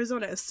in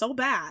Arizona is so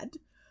bad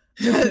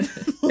that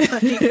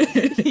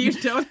like, you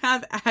don't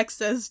have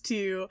access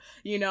to,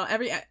 you know,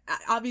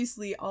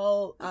 obviously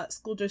all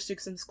school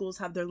districts and schools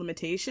have their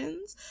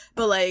limitations,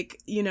 but like,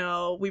 you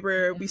know,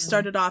 we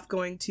started off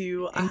going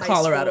to a high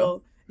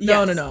Colorado.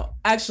 School. No.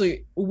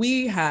 Actually,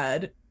 we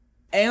had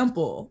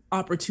ample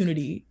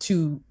opportunity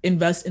to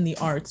invest in the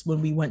arts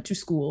when we went to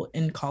school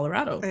in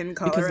Colorado.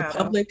 Because the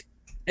public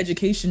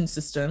education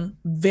system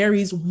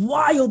varies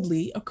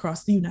wildly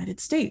across the United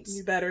States.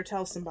 You better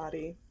tell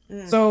somebody.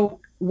 So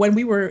when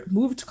we were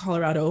moved to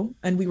Colorado,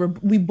 and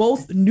we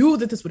both knew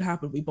that this would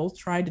happen, we both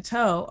tried to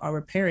tell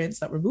our parents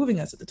that were moving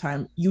us at the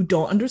time, you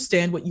don't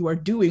understand what you are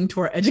doing to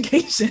our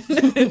education.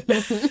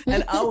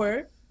 And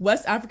our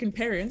West African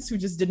parents, who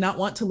just did not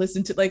want to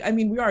listen to, like, I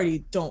mean, we already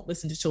don't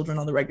listen to children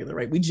on the regular,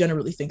 right? We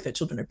generally think that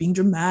children are being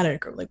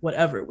dramatic or like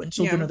whatever, when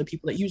children are the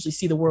people that usually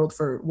see the world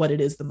for what it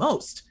is the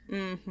most.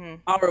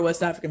 Our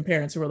West African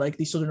parents, who were like,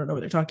 these children don't know what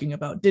they're talking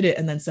about, did it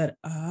and then said,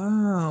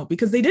 oh,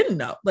 because they didn't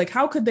know. Like,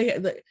 how could they?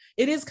 Like,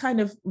 it is kind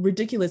of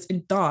ridiculous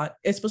in thought,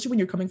 especially when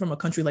you're coming from a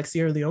country like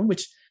Sierra Leone,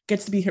 which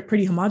gets to be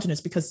pretty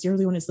homogenous because Sierra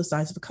Leone is the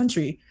size of a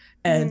country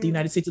and the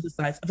United States is the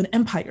size of an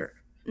empire.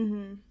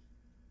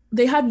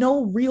 They had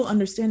no real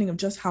understanding of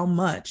just how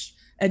much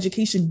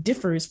education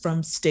differs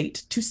from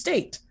state to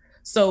state.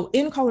 So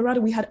in Colorado,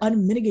 we had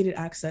unmitigated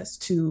access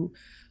to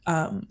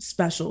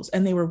specials,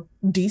 and they were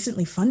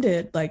decently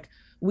funded. Like,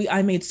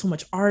 I made so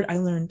much art. I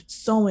learned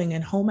sewing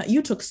and home ec.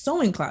 You took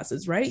sewing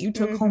classes, right? You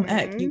took home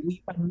ec.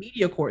 We had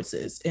media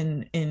courses.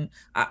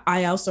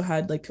 I also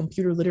had like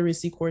computer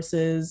literacy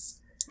courses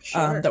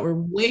that were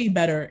way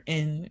better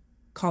in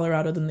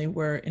Colorado than they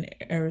were in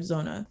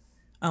Arizona.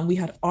 We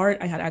had art.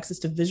 I had access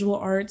to visual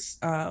arts.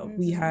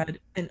 We had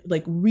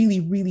like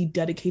really, really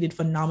dedicated,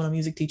 phenomenal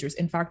music teachers.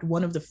 In fact,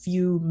 one of the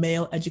few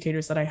male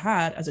educators that I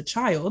had as a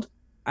child,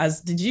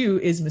 as did you,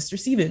 is Mr.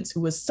 Stevens,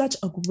 who was such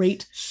a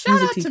great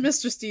Shout out to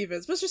Mr.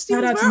 Stevens. Mr.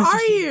 Stevens, where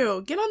are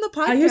you? Get on the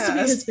podcast. I used to be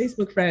his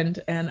Facebook friend,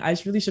 and I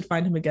really should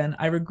find him again.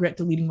 I regret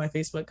deleting my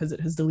Facebook because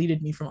it has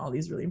deleted me from all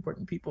these really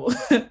important people.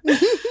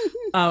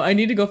 I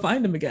need to go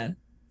find him again.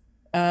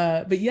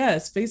 But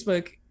yes,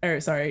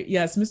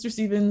 Mr.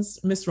 Stevens,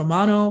 Miss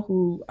Romano,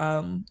 who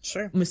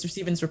Mr.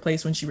 Stevens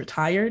replaced when she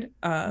retired,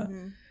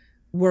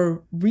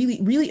 were really,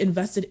 really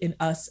invested in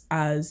us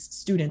as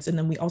students. And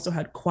then we also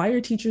had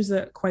choir teachers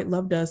that quite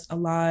loved us a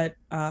lot.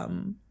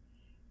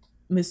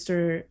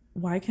 Mr.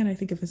 why can't I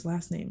think of his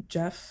last name?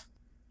 Jeff?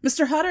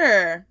 Mr.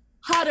 Hutter.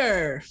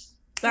 Hutter.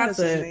 That's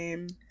his it.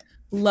 name.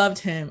 Loved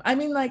him. I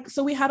mean, like,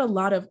 so we had a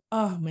lot of,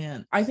 oh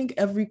man, I think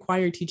every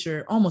choir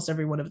teacher, almost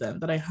every one of them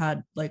that I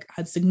had, like,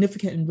 had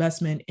significant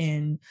investment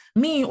in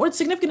me, or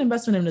significant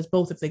investment in us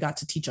both if they got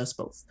to teach us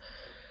both.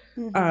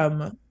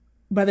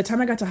 By the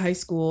time I got to high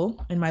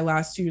school, in my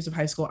last 2 years of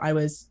high school, I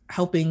was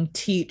helping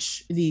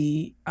teach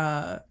the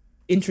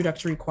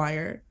introductory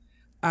choir.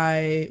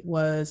 I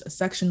was a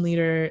section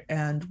leader,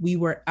 and we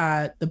were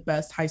at the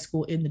best high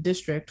school in the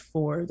district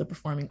for the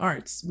performing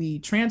arts. We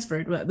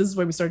transferred. This is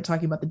where we started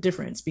talking about the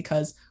difference,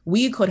 because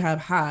we could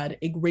have had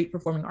a great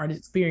performing arts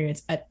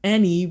experience at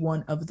any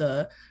one of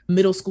the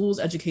middle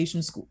schools,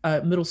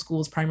 middle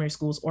schools, primary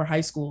schools, or high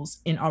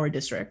schools in our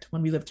district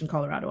when we lived in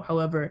Colorado.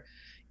 However,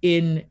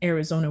 in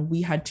Arizona,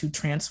 we had to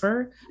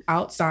transfer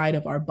outside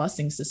of our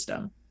busing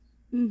system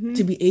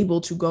to be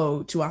able to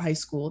go to a high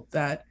school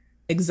that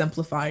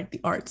exemplified the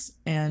arts,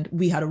 and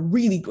we had a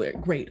really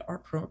great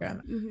art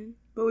program.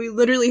 But we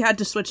literally had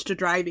to switch to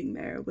driving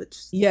there, which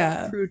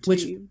proved to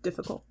be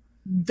difficult.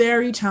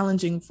 Very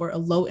challenging for a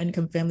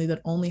low-income family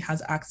that only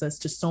has access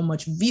to so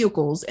much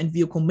vehicles and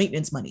vehicle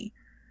maintenance money.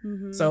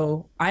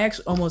 So I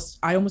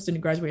almost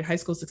didn't graduate high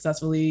school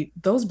successfully.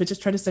 Those bitches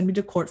tried to send me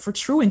to court for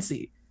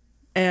truancy.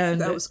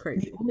 And that was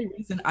crazy. The only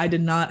reason I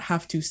did not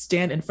have to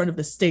stand in front of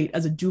the state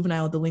as a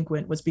juvenile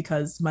delinquent was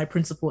because my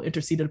principal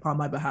interceded upon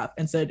my behalf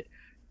and said,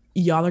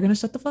 y'all are going to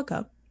shut the fuck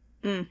up.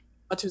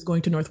 Butcher's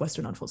going to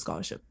Northwestern on full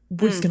scholarship.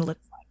 We're just going to let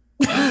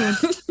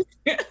it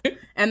slide.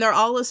 And they're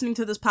all listening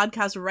to this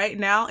podcast right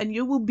now, and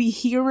you will be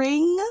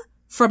hearing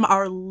from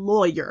our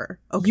lawyer.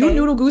 Okay? You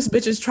noodle goose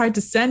bitches tried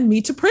to send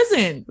me to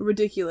prison.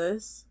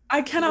 Ridiculous.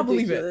 I cannot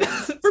believe it.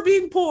 For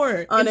being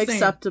poor.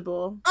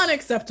 Unacceptable. Insane.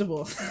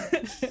 Unacceptable.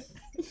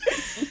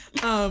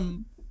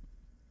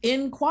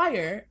 In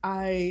choir,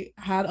 I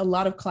had a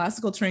lot of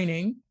classical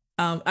training.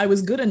 I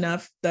was good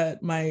enough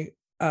that my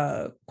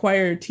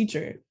choir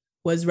teacher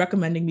was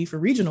recommending me for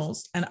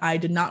regionals, and I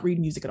did not read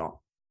music at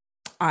all.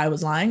 I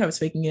was lying. I was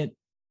faking it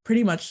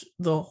pretty much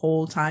the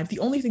whole time. The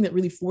only thing that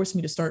really forced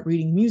me to start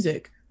reading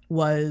music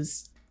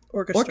was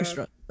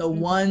orchestra. The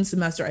one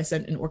semester I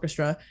spent in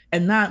orchestra,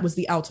 and that was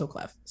the alto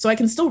clef. So I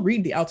can still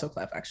read the alto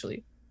clef,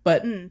 actually.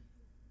 But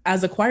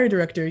as a choir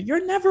director,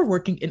 you're never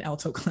working in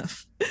alto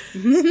clef.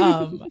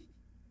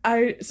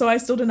 I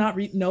still did not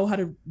know how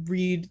to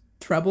read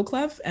treble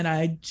clef, and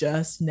I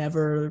just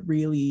never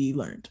really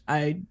learned.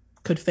 I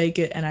could fake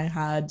it, and I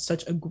had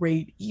such a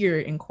great ear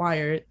in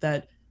choir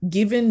that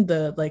given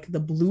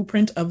the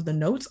blueprint of the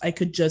notes, I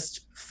could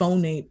just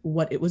phonate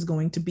what it was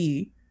going to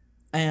be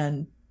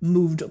and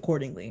moved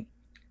accordingly.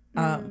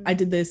 I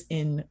did this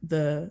in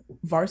the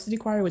varsity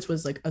choir, which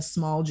was like a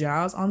small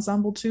jazz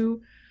ensemble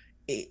too.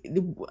 I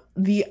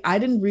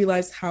didn't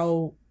realize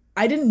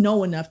I didn't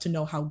know enough to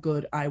know how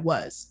good I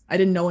was. I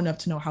didn't know enough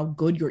to know how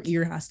good your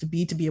ear has to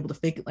be able to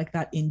fake it like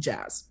that in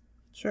jazz.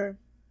 Sure.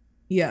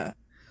 Yeah.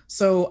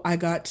 So I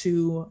got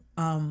to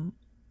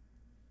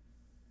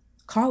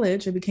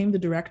college, I became the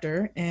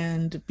director,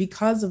 and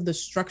because of the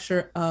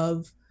structure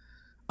of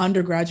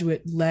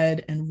undergraduate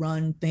led and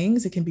run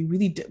things, it can be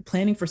really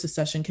planning for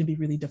succession can be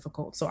really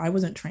difficult. So I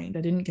wasn't trained.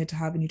 I didn't get to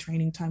have any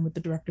training time with the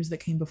directors that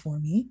came before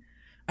me.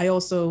 I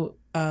also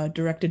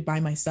directed by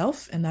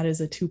myself, and that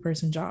is a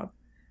 2-person job.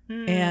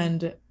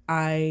 And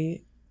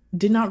I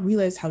did not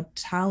realize how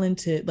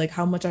talented, like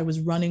how much I was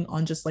running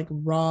on just like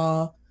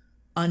raw,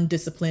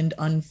 undisciplined,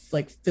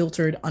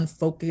 filtered,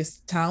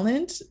 unfocused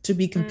talent to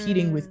be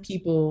competing with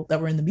people that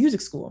were in the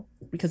music school,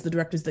 because the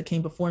directors that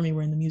came before me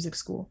were in the music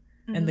school.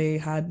 And they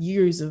had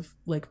years of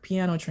like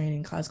piano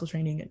training, classical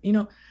training,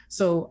 and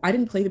so I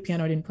didn't play the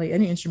piano, I didn't play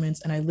any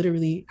instruments, and I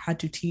literally had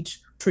to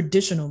teach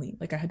traditionally.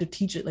 Like I had to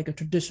teach it like a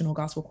traditional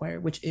gospel choir,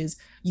 which is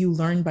you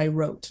learn by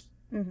rote.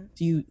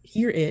 You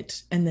hear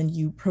it and then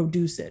you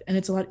produce it, and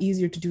it's a lot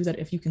easier to do that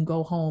if you can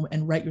go home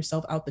and write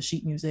yourself out the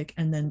sheet music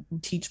and then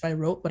teach by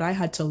rote. But I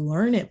had to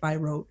learn it by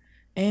rote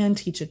and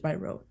teach it by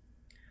rote.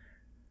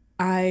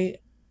 I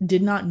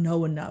did not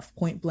know enough,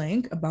 point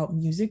blank, about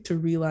music to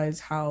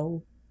realize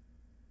how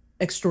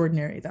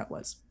extraordinary that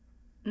was.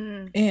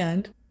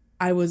 And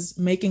I was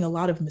making a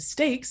lot of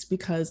mistakes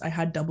because I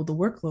had double the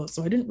workload.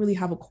 So I didn't really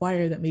have a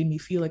choir that made me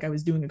feel like I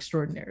was doing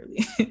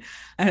extraordinarily.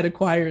 I had a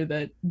choir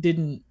that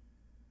didn't,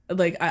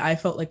 like, I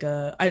felt like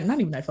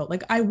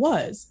I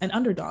was an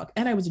underdog,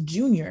 and I was a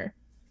junior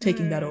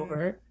taking that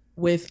over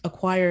with a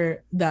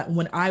choir that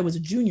when I was a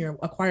junior,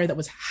 a choir that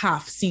was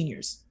half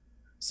seniors.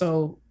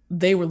 So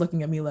they were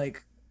looking at me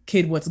like,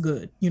 kid, what's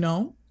good?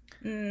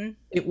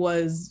 It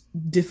was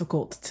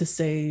difficult to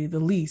say the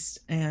least.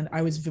 And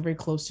I was very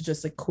close to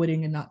just like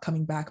quitting and not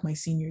coming back my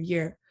senior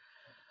year.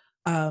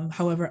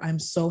 However, I'm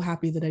so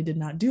happy that I did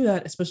not do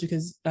that, especially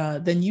because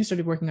then you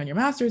started working on your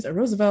master's at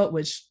Roosevelt,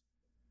 which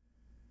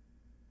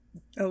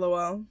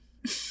LOL.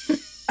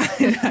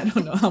 I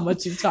don't know how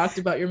much you talked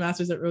about your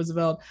master's at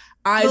Roosevelt.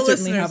 I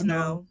certainly have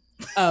no.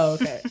 Oh,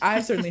 okay.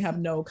 I certainly have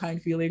no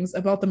kind feelings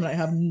about them, and I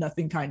have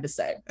nothing kind to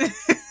say.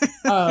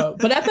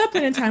 But at that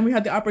point in time, we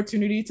had the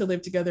opportunity to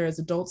live together as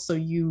adults. So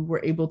you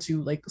were able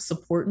to like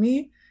support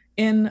me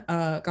in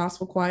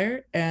gospel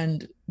choir.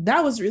 And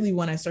that was really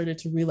when I started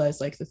to realize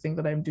like the thing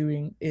that I'm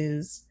doing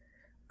is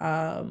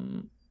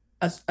um,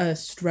 a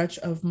stretch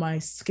of my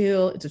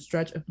skill, it's a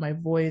stretch of my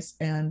voice.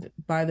 And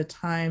by the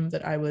time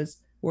that I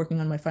was working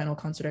on my final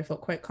concert, I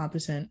felt quite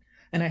competent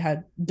and I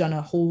had done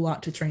a whole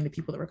lot to train the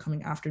people that were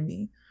coming after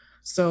me.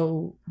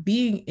 So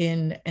being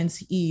in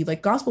NCE,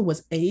 like gospel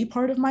was a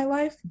part of my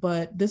life,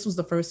 but this was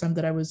the first time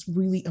that I was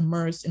really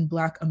immersed in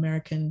Black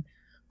American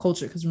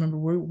culture. Because remember,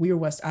 we're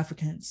West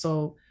African.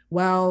 So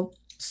while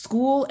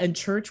school and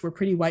church were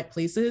pretty white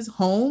places,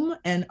 home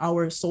and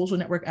our social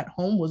network at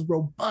home was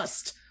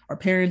robust. Our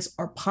parents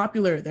are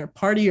popular, they're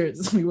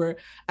partiers. We were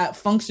at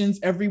functions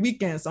every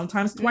weekend,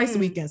 sometimes twice a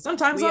weekend,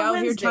 sometimes we on out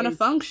Wednesdays. here trying to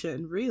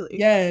function, really.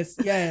 Yes.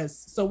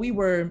 So we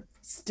were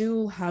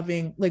still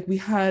having like we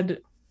had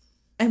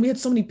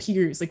so many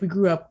peers. Like we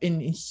grew up in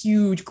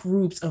huge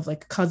groups of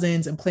like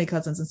cousins and play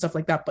cousins and stuff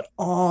like that. But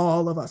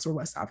all of us were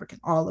West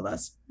African, all of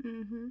us.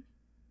 Mm-hmm.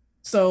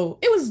 So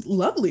it was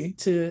lovely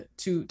to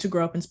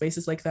grow up in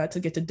spaces like that,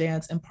 to get to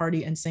dance and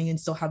party and sing and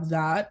still have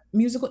that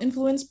musical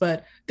influence.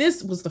 But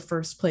this was the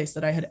first place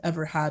that I had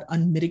ever had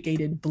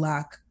unmitigated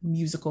Black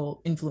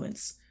musical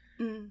influence.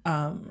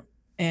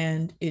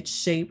 And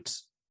it's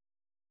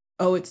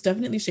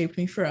definitely shaped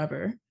me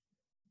forever.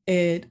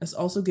 It has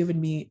also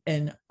given me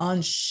an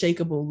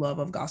unshakable love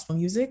of gospel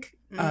music.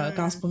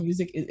 Gospel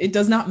music, it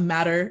does not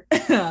matter.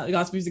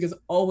 Gospel music is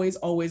always,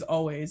 always,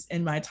 always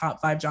in my top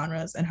 5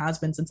 genres and has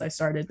been since I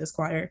started in this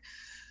choir.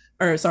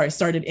 It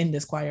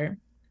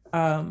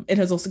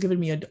has also given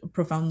me a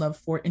profound love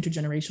for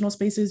intergenerational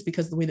spaces,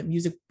 because the way that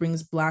music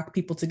brings Black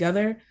people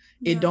together,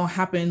 it don't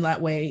happen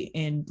that way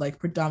in like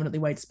predominantly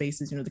white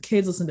spaces. You know, the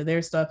kids listen to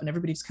their stuff and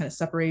everybody just kind of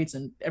separates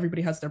and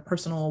everybody has their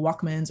personal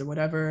Walkmans or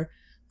whatever.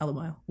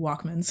 LOL,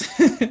 Walkmans.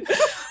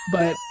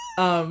 But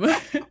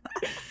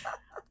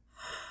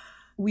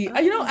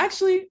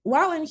actually,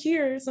 while I'm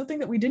here, something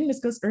that we didn't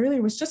discuss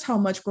earlier was just how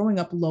much growing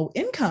up low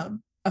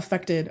income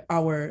affected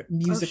our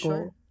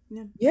musical.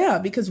 Yeah,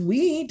 because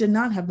we did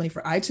not have money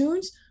for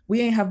iTunes.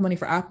 We ain't have money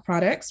for Apple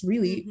products,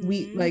 really.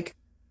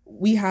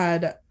 We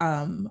had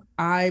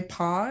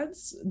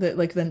iPods that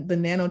like the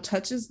nano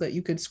touches that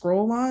you could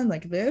scroll on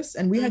like this,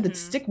 and we had to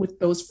stick with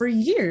those for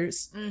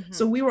years.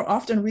 So we were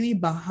often really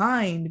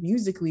behind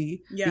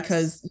musically,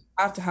 because you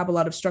have to have a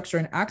lot of structure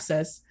and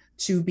access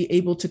to be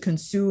able to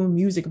consume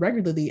music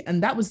regularly.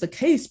 And that was the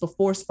case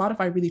before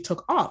Spotify really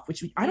took off,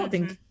 which I don't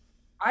think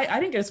I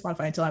didn't get a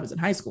Spotify until I was in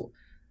high school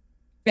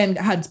and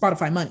had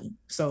Spotify money.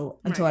 So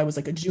until I was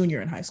like a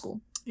junior in high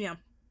school.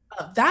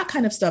 That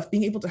kind of stuff,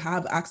 being able to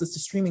have access to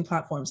streaming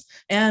platforms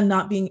and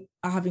not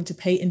having to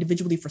pay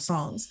individually for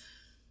songs,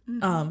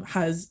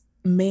 has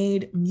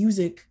made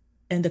music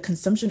and the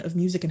consumption of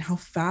music and how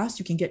fast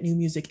you can get new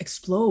music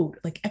explode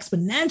like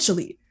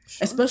exponentially.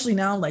 Especially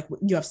now, like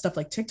you have stuff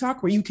like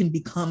TikTok where you can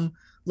become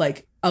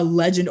like a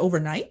legend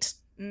overnight,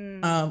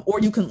 or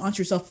you can launch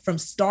yourself from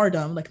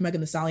stardom like Megan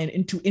Thee Stallion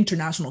into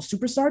international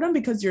superstardom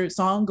because your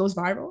song goes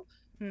viral.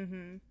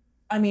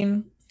 I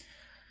mean,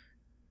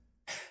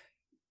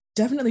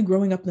 definitely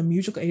growing up in the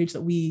musical age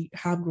that we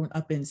have grown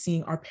up in,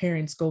 seeing our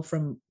parents go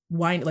from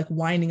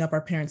winding up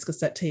our parents'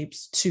 cassette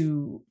tapes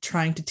to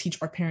trying to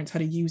teach our parents how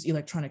to use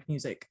electronic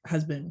music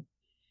has been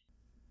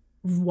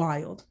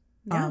wild.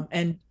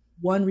 And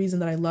one reason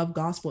that I love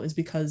gospel is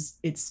because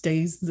it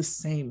stays the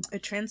same.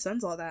 It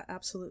transcends all that.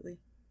 Absolutely.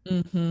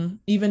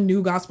 Even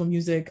new gospel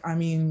music, I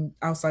mean,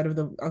 outside of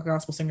the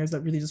gospel singers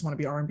that really just want to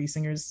be R&B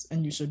singers,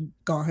 and you should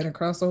go ahead and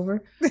cross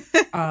over.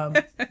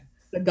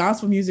 The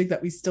gospel music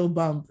that we still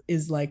bump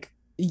is like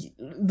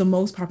the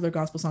most popular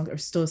gospel songs are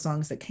still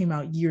songs that came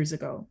out years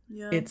ago.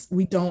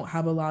 We don't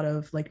have a lot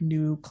of like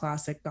new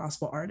classic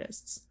gospel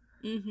artists.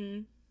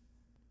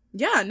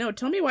 Yeah, no,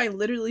 tell me why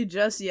literally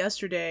just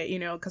yesterday, you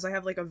know, because I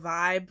have like a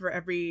vibe for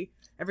every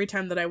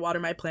time that I water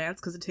my plants,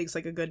 because it takes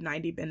like a good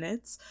 90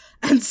 minutes.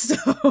 And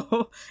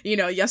so, you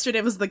know, yesterday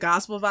was the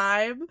gospel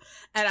vibe.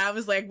 And I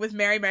was like with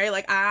Mary Mary,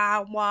 like,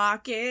 I'm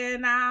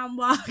walking.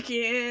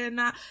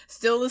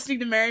 Still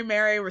listening to Mary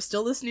Mary. We're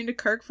still listening to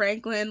Kirk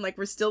Franklin. Like,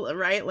 we're still,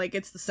 right? Like,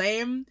 it's the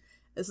same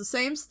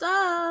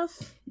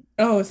stuff.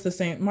 Oh, it's the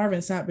same.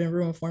 Marvin Sapp been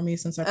ruined for me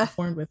since I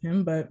performed with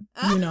him. But,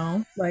 you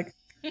know, like...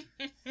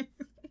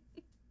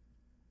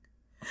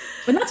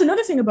 But that's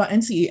another thing about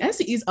NCE.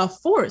 NCE is a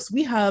force.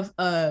 We have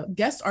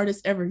guest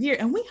artists every year,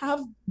 and we have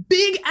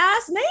big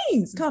ass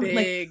names coming.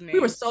 Names. We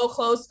were so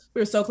close.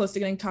 We were so close to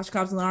getting Tasha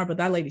Cobbs Leonard, but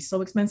that lady's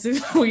so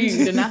expensive. We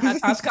did not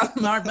have Tasha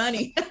Cobbs Leonard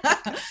money.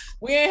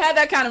 We ain't had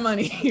that kind of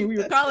money. We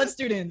were college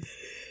students.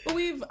 But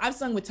I've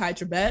sung with Ty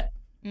Tribbett.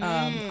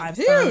 I've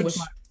sung with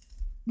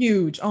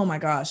huge. Oh my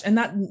gosh! And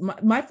that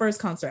my first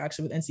concert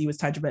actually with NCE was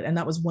Ty Tribbett, and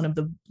that was one of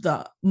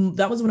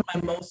that was one of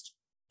my most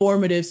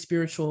formative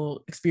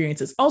spiritual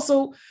experiences.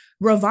 Also,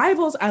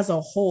 revivals as a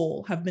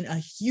whole have been a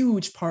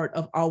huge part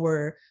of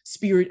our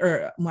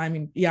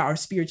our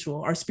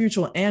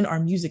spiritual and our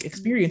music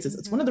experiences.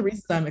 It's one of the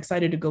reasons I'm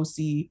excited to go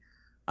see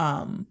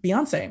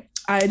Beyonce.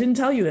 I didn't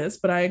tell you this,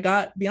 but I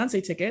got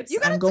Beyonce tickets. You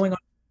got I'm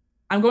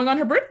going on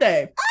her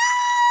birthday.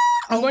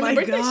 I'm going to the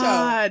birthday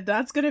show.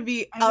 That's gonna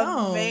be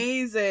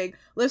amazing.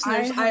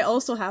 Listeners, I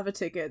also have a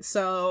ticket,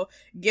 so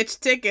get your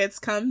tickets,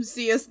 come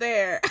see us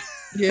there.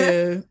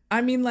 Yeah.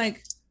 I mean,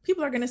 like,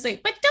 people are gonna say,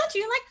 but don't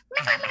you like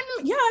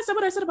yeah, I said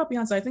what I said about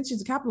Beyonce. I think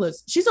she's a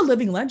capitalist. She's a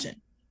living legend.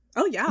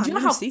 Oh yeah. Do you know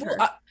how see her?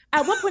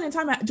 At what point in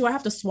time do I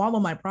have to swallow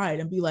my pride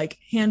and be like,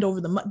 hand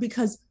over the money?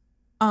 Because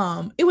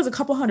it was a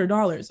couple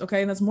 $100,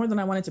 okay, and that's more than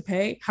I wanted to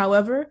pay.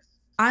 However,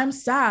 I'm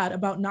sad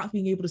about not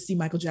being able to see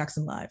Michael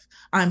Jackson live.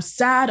 I'm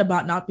sad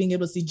about not being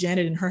able to see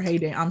Janet in her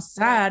heyday. I'm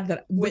sad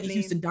that Whitney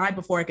Houston died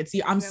before I could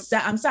see her. I'm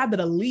sad that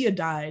Aaliyah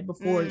died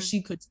before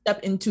she could step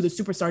into the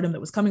superstardom that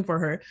was coming for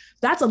her.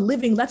 That's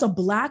a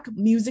Black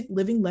music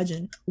living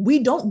legend. We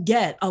don't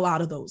get a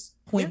lot of those,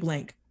 point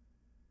blank.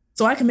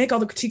 So I can make all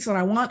the critiques that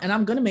I want, and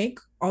I'm going to make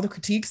all the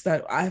critiques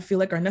that I feel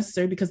like are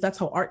necessary, because that's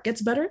how art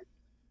gets better.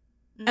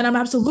 And I'm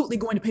absolutely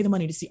going to pay the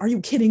money to see. Are you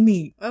kidding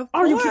me? Of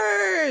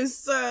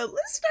course.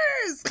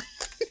 Listeners,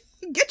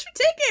 get your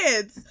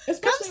tickets.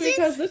 Especially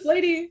because this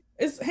lady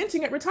is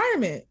hinting at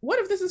retirement. What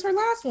if this is her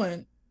last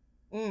one?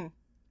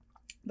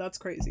 That's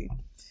crazy.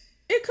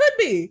 It could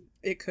be.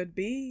 It could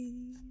be.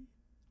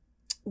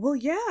 Well,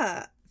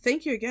 yeah.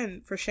 Thank you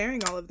again for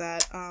sharing all of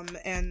that.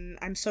 And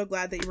I'm so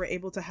glad that you were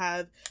able to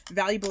have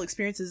valuable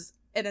experiences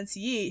at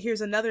NCE. Here's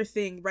another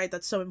thing, right,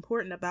 that's so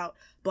important about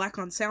Black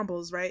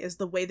ensembles, right, is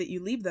the way that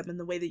you leave them and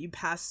the way that you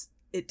pass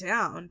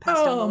down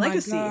the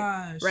legacy,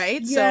 right?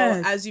 Yes.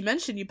 So as you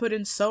mentioned, you put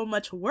in so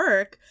much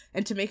work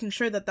into making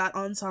sure that that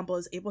ensemble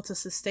is able to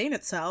sustain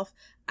itself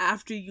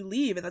after you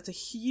leave, and that's a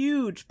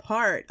huge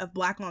part of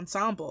Black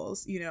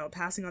ensembles, you know,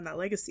 passing on that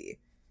legacy.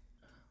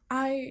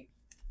 I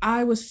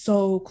was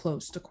so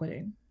close to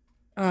quitting,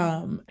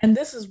 and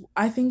this is,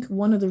 I think,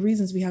 one of the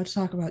reasons we have to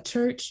talk about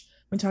church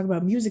when we talk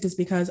about music, is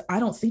because I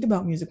don't think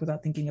about music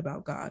without thinking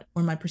about God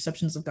or my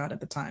perceptions of God at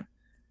the time.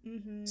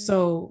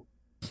 So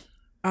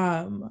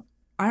I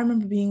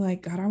remember being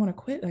like, God, I want to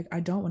quit. Like,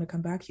 I don't want to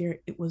come back here.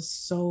 It was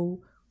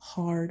so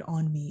hard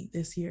on me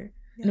this year.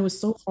 And it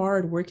was so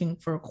hard working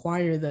for a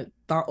choir that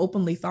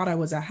openly thought I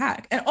was a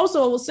hack. And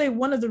also, I will say,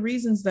 one of the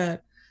reasons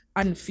that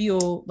I didn't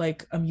feel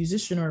like a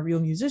musician or a real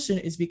musician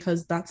is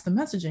because that's the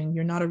messaging.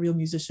 You're not a real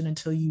musician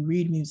until you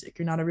read music.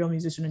 You're not a real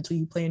musician until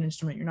you play an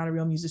instrument. You're not a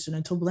real musician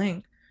until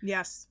blank.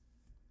 Yes.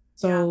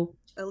 So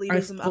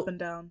elitism up and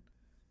down.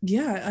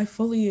 Yeah, I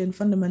fully and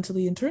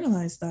fundamentally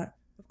internalized that.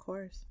 Of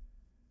course.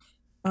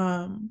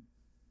 And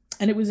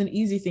it was an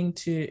easy thing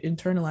to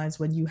internalize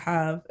when you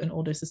have an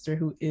older sister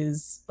who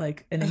is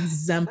like an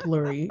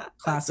exemplary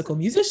classical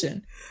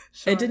musician.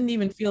 Sure. It didn't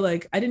even feel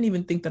like, I didn't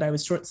even think that I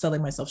was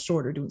selling myself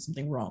short or doing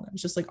something wrong. I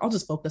was just like, I'll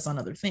just focus on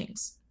other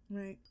things.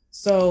 Right.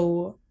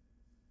 So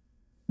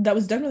that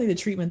was definitely the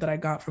treatment that I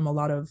got from a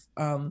lot of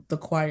the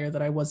choir,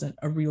 that I wasn't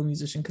a real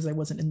musician because I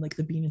wasn't in like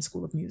the Bean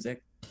School of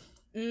Music.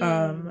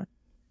 And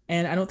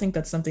I don't think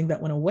that's something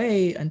that went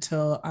away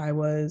until I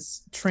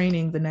was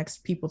training the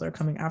next people that are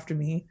coming after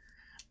me.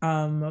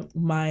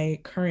 My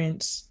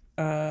current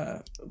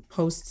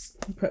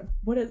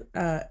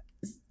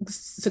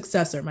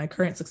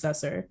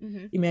successor,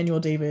 Emmanuel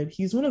David,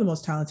 he's one of the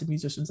most talented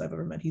musicians I've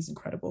ever met. He's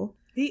incredible.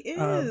 He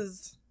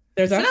is.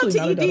 There's Shout actually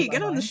out to ED.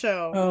 Get on the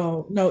show.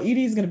 Oh no, ED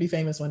is going to be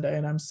famous one day,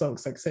 and I'm so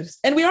excited.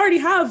 And we already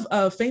have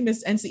a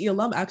famous NCE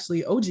alum.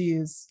 Actually, OG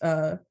is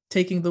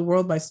taking the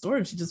world by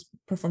storm. She just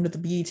performed at the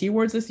BET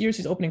Awards this year.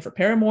 She's opening for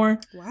Paramore.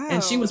 Wow.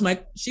 And she was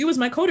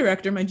my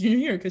co-director my junior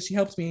year, because she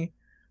helped me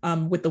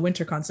with the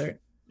winter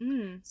concert.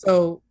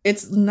 So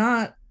it's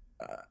not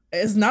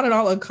at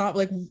all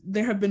like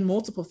there have been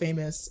multiple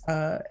famous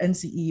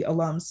NCE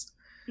alums.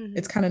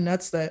 It's kind of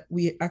nuts that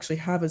we actually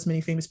have as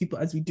many famous people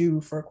as we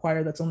do for a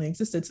choir that's only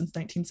existed since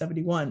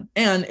 1971.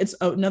 And it's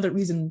another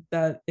reason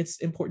that it's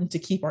important to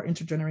keep our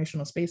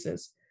intergenerational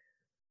spaces.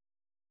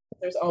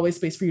 There's always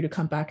space for you to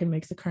come back and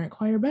make the current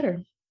choir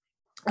better.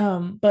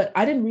 But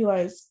I didn't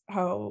realize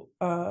how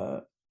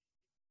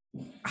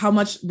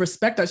much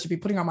respect I should be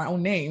putting on my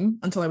own name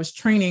until I was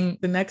training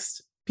the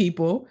next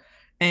people.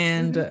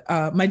 And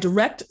my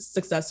direct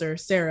successor,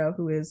 Sarah,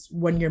 who is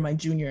 1 year my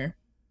junior,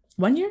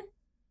 1 year?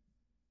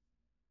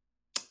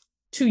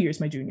 2 years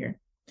my junior,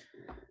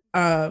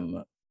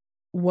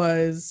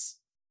 was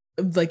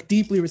like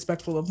deeply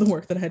respectful of the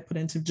work that I had put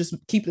in to just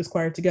keep this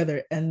choir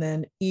together. And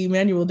then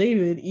Emmanuel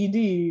David,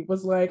 ED,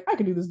 was like, I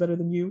can do this better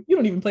than you. You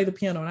don't even play the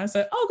piano. And I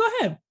said, oh, go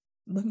ahead.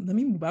 Let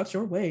me move out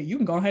your way. You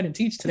can go ahead and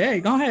teach today.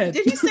 Go ahead.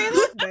 Did he say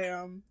that?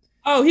 Damn.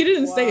 Oh, he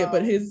didn't say it,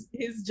 but his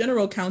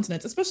general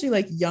countenance, especially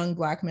like young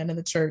Black men in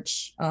the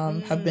church,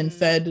 have been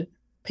fed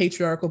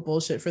patriarchal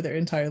bullshit for their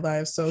entire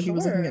lives. So he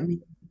was looking at me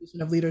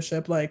of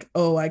leadership, like,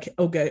 oh,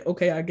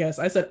 okay, I guess.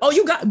 I said, oh,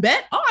 you got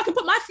bet? Oh, I can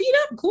put my feet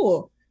up?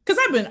 Cool. Because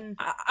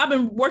I've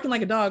been working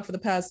like a dog for the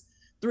past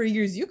 3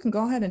 years. You can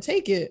go ahead and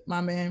take it, my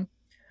man.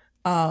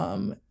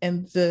 And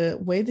the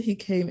way that he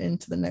came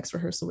into the next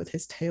rehearsal with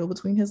his tail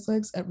between his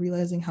legs, at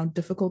realizing how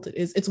difficult it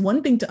is. It's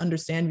one thing to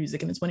understand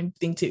music, and it's one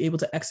thing to be able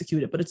to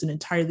execute it, but it's an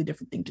entirely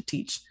different thing to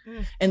teach.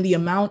 And the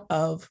amount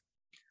of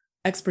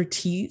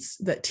expertise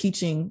that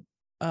teaching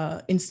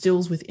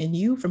instills within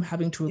you from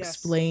having to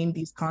explain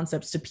these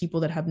concepts to people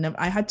that have never.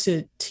 I had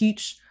to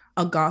teach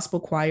a gospel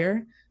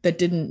choir that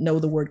didn't know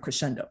the word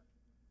crescendo.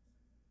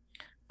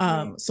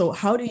 So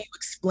how do you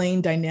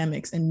explain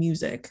dynamics in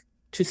music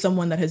to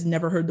someone that has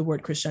never heard the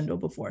word crescendo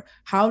before?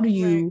 How do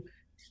you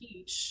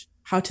teach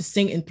how to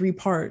sing in 3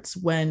 parts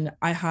when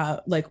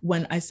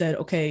when I said,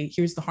 okay,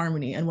 here's the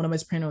harmony, and one of my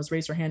sopranos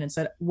raised her hand and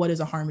said, what is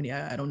a harmony?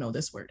 I don't know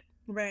this word.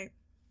 Right.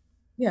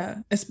 Yeah.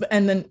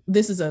 And then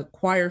this is a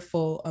choir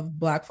full of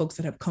Black folks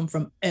that have come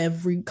from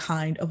every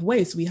kind of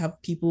way. So we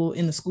have people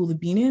in the School of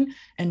Benin,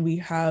 and we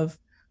have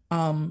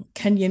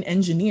Kenyan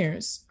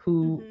engineers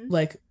who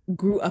like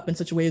grew up in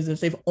such a way as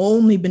if they've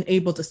only been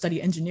able to study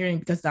engineering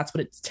because that's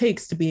what it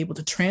takes to be able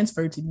to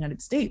transfer to the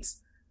United States.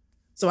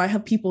 So I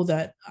have people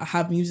that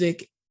have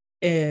music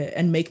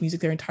and make music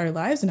their entire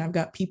lives, and I've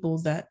got people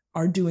that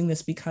are doing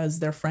this because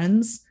their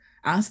friends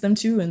ask them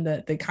to, and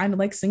that they kind of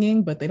like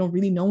singing, but they don't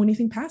really know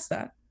anything past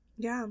that.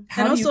 Yeah.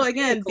 And also,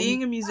 again,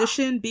 being a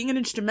musician, being an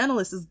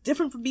instrumentalist is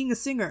different from being a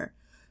singer.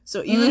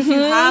 So even if you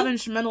have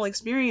instrumental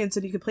experience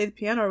and you can play the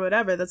piano or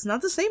whatever, that's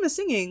not the same as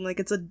singing. Like,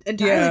 it's an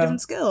entirely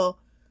different skill.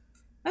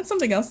 That's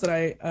something else that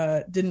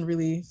I didn't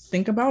really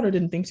think about or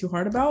didn't think too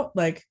hard about.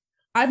 Like,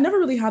 I've never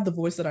really had the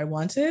voice that I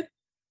wanted.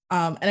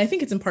 And I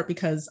think it's in part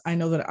because I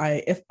know that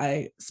if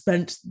I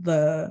spent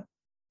the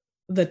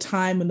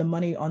time and the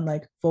money on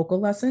like vocal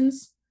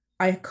lessons,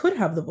 I could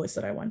have the voice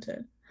that I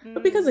wanted.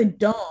 But because I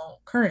don't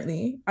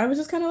currently, I was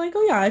just kind of like,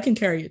 oh yeah, I can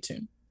carry a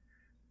tune.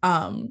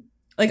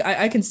 Like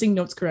I can sing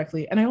notes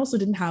correctly. And I also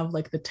didn't have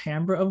like the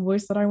timbre of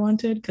voice that I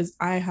wanted, because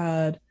I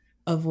had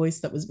a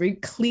voice that was very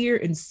clear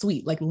and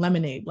sweet, like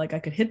lemonade. Like I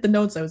could hit the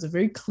notes. I was a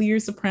very clear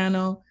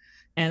soprano.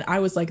 And I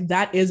was like,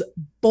 that is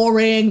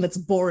boring. That's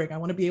boring. I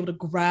want to be able to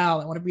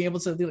growl. I want to be able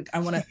to do, like, I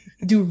want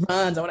to do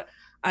runs.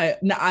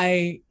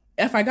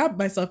 If I got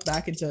myself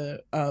back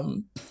into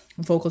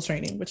vocal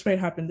training, which might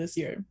happen this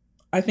year,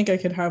 I think I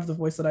could have the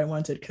voice that I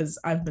wanted, because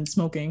I've been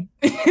smoking.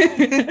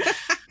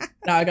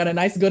 Now I got a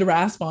nice good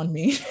rasp on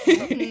me.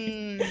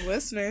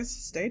 Listeners,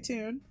 stay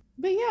tuned.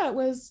 But yeah,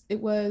 it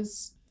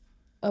was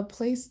a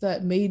place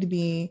that made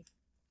me,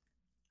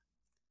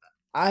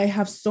 I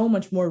have so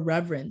much more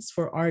reverence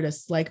for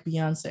artists like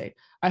Beyonce.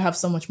 I have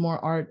so much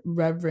more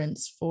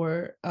reverence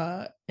for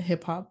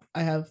hip hop.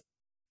 I have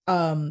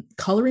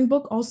Coloring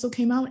Book also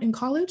came out in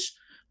college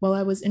while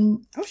I was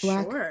in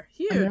Black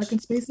American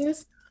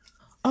spaces.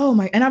 Oh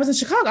my, and I was in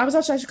Chicago. I was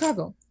outside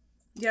Chicago.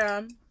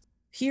 Yeah.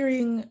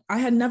 I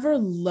had never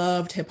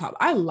loved hip hop.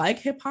 I like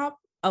hip hop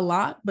a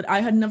lot, but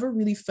I had never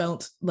really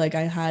felt like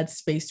I had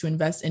space to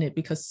invest in it,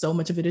 because so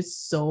much of it is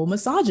so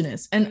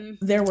misogynist. And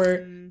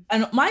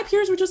and my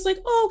peers were just like,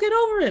 oh, get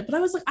over it. But I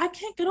was like, I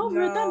can't get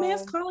over it. That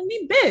man's calling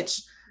me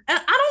bitch.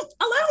 And I don't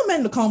allow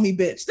men to call me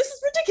bitch. This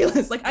is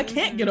ridiculous. Like, I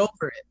can't get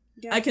over it.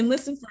 Yeah. I can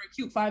listen for a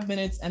cute 5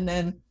 minutes, and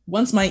then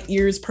once my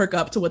ears perk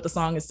up to what the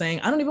song is saying,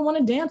 I don't even want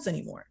to dance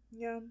anymore.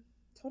 Yeah,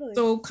 totally.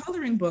 So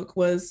Coloring Book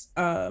was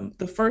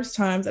the first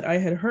time that I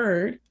had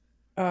heard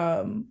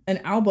an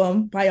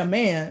album by a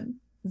man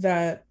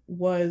that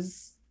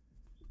was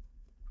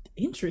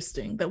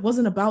interesting, that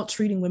wasn't about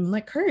treating women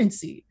like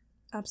currency.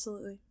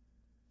 Absolutely.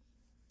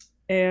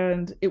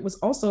 And it was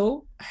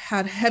also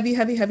had heavy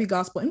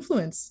gospel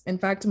influence. In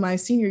fact, my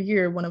senior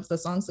year, one of the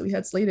songs that we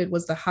had slated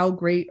was the How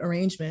Great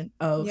arrangement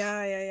of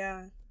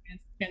Chance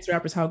the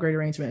Rapper's How Great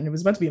arrangement. And it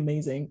was about to be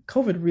amazing.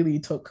 COVID really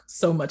took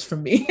so much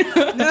from me.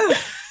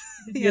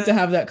 Get to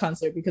have that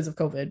concert because of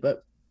COVID.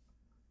 But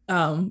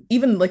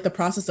even like the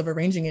process of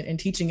arranging it and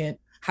teaching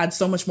it had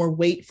so much more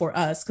weight for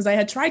us, because I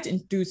had tried to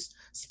introduce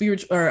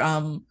spiritual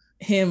or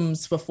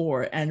hymns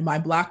before, and my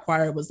Black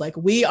choir was like,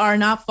 we are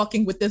not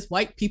fucking with this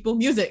white people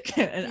music.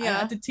 And I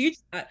had to teach,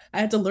 I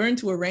had to learn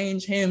to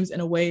arrange hymns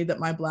in a way that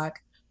my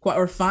Black choir,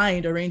 or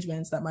find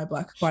arrangements that my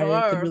Black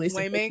choir could really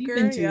Waymaker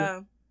into. Yeah.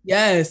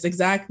 Yes,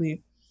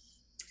 exactly.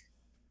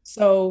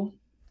 So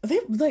they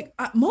like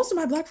most of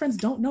my Black friends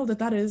don't know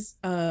that is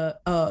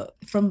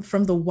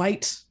from the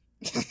white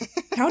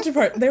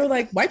counterpart. They were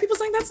like, white people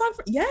sang that song?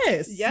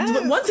 Yes.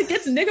 But once it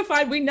gets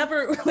niggified, we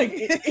never like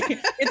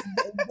it's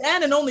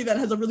then and only that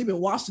has really been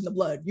washed in the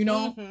blood, you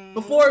know.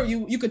 Before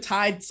you could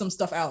tide some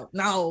stuff out.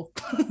 Now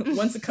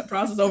once it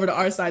crosses over to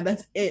our side,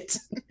 that's it.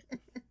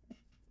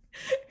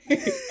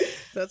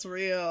 That's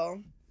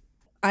real.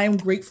 I am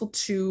grateful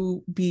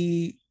to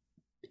be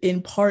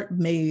in part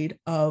made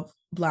of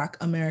Black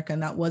America,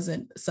 and that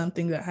wasn't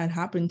something that had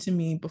happened to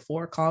me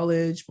before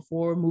college,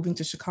 before moving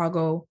to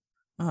Chicago.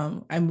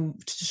 I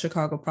moved to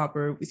Chicago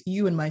proper with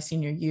you in my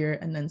senior year,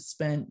 and then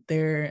spent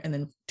there and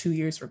then 2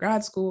 years for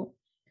grad school,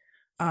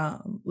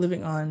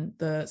 living on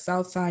the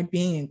South Side,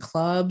 being in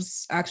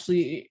clubs.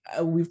 Actually,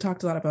 we've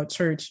talked a lot about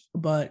church,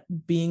 but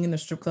being in the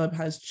strip club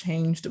has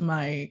changed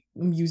my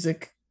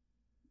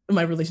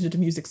relationship to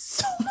music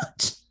so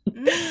much. Okay,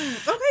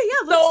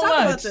 yeah, let's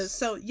talk about this.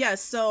 So, yes,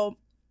 so,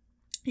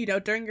 you know,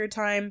 during your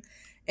time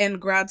in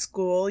grad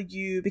school,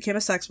 you became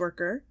a sex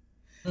worker.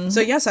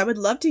 So yes, I would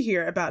love to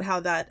hear about how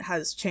that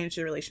has changed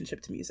your relationship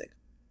to music.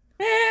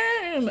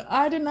 listen,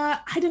 I did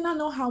not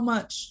know how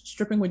much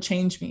stripping would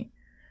change me.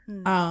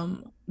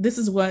 This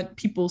is what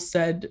people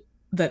said,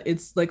 that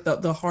it's like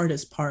the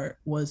hardest part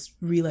was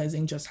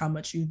realizing just how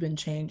much you've been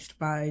changed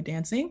by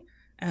dancing,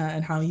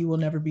 and how you will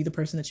never be the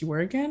person that you were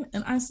again.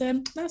 And I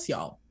said, that's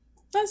y'all.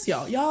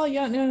 Y'all,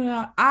 yeah,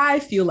 no. I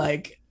feel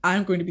like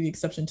I'm going to be the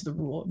exception to the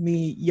rule.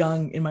 Me,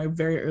 young in my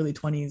very early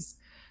 20s,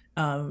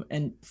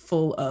 and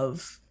full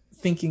of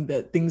thinking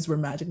that things were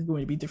magically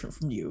going to be different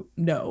from you.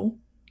 No.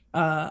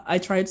 I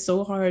tried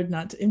so hard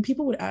not to, and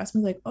people would ask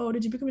me like, oh,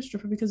 did you become a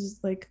stripper because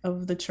like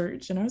of the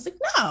church? And I was like,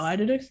 no, I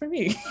did it for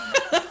me.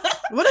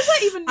 What does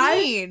that even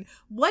mean?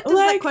 What does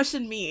that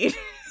question mean?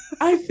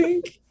 I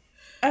think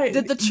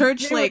did the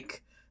church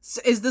like,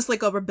 is this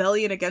like a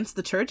rebellion against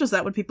the church? Is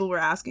that what people were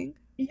asking?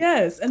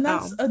 Yes, and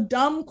that's a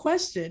dumb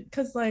question,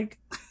 because like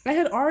I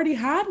had already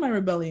had my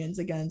rebellions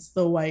against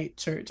the white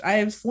church. I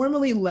have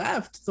formally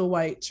left the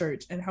white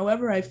church, and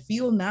however I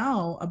feel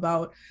now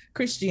about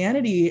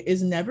Christianity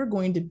is never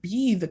going to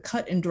be the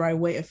cut and dry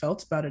way I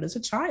felt about it as a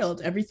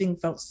child. Everything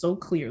felt so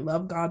clear: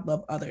 love God,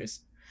 love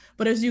others.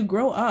 But as you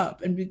grow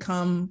up and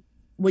become,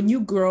 when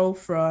you grow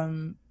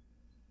from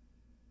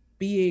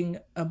being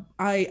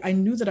I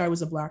knew that I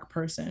was a Black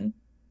person.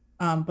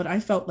 But I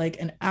felt like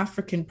an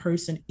African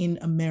person in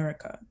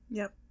America.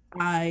 Yep.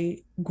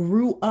 I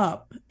grew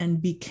up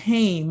and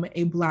became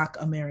a Black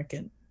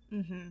American.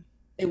 Mm-hmm.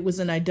 It was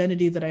an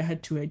identity that I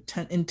had to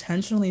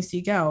intentionally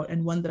seek out,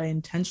 and one that I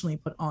intentionally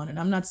put on. And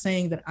I'm not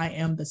saying that I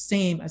am the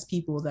same as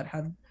people that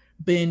have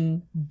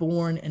been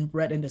born and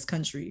bred in this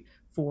country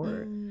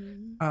for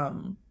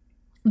the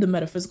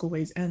metaphysical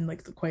ways and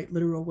like the quite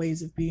literal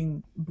ways of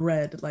being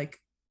bred.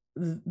 Like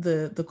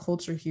the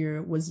culture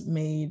here was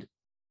made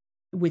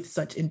with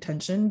such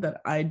intention that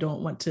I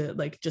don't want to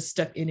like just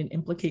step in and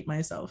implicate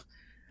myself.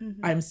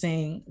 Mm-hmm. I'm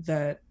saying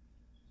that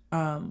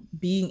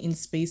being in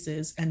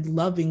spaces and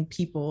loving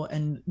people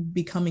and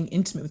becoming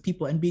intimate with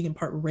people and being in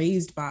part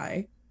raised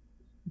by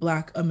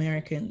Black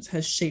Americans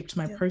has shaped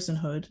my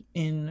personhood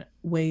in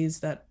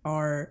ways that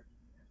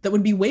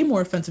would be way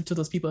more offensive to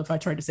those people if I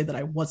tried to say that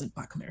I wasn't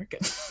Black American.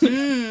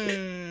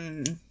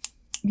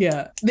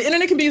 Yeah, the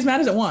internet can be as mad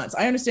as it wants.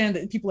 I understand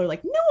that people are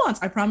like,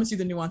 nuance. I promise you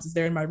the nuance is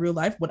there in my real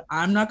life. What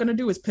I'm not going to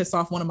do is piss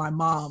off one of my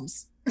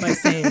moms by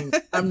saying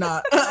I'm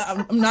not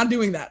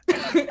doing that.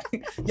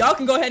 Y'all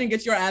can go ahead and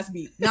get your ass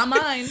beat, not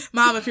mine.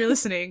 Mom, if you're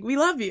listening, we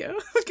love you.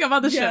 Come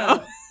on the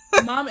show.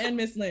 Mom and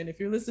Miss Lynn, if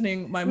you're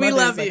listening, my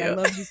mother is like, I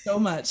love you so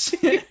much.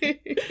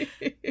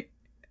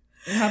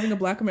 Having a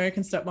Black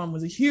American stepmom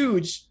was a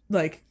huge.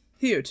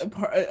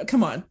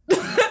 Come on.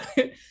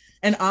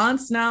 And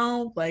aunts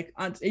now, like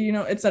aunts,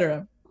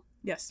 etc.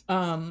 Yes.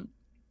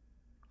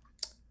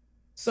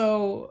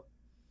 So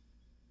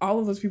all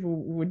of those people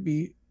would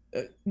be,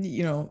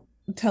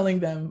 telling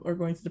them or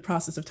going through the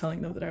process of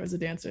telling them that I was a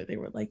dancer. They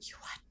were like,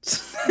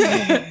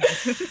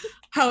 what?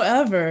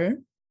 However,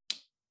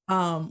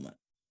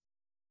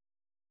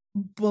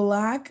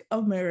 Black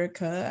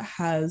America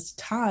has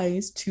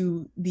ties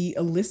to the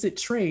illicit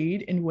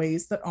trade in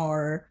ways that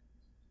are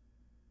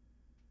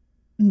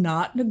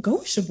not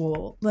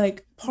negotiable.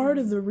 Like, part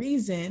of the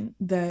reason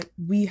that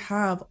we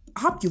have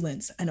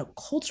opulence and a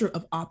culture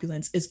of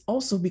opulence is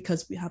also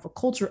because we have a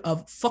culture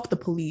of fuck the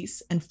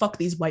police and fuck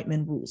these white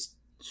men rules.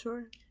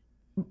 Sure.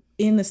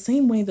 In the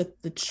same way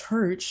that the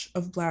Church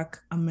of Black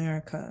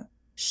America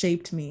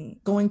shaped me,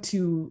 going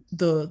to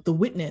the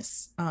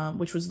Witness,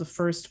 which was the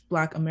first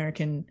Black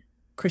American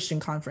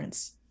Christian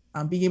conference,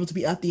 being able to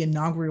be at the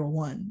inaugural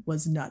one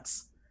was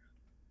nuts.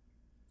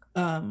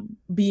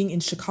 Being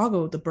in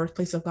Chicago, the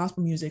birthplace of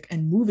gospel music,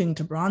 and moving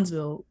to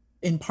Bronzeville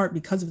in part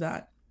because of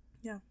that,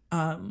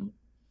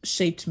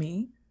 shaped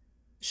me,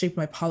 shaped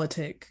my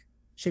politic,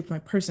 shaped my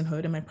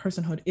personhood, and my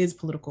personhood is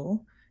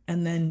political.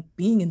 And then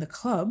being in the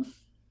club,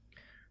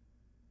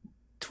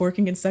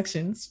 twerking in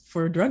sections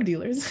for drug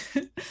dealers,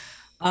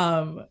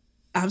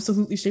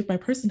 absolutely shaped my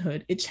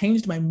personhood. It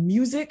changed my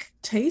music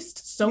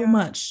taste so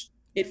much.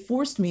 It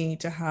forced me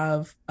to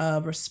have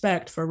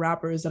respect for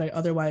rappers that I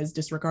otherwise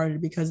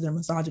disregarded because they're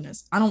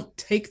misogynist. I don't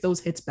take those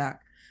hits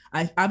back.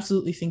 I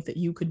absolutely think that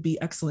you could be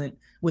excellent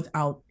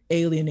without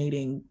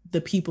alienating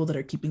the people that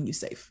are keeping you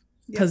safe,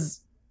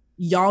 because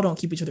y'all don't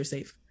keep each other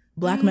safe.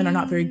 Black men are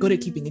not very good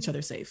at keeping each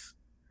other safe.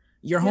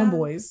 Your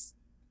homeboys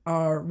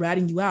are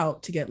ratting you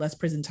out to get less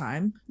prison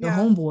time. Your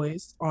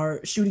homeboys are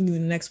shooting you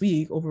in the next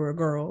week over a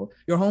girl.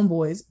 Your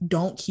homeboys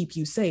don't keep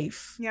you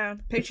safe. Yeah,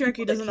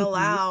 patriarchy doesn't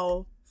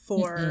allow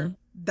for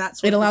that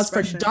sort it of allows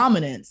expression. For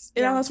dominance.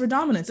 It allows for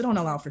dominance. It don't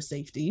allow for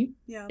safety.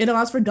 It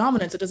allows for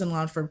dominance. It doesn't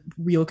allow for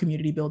real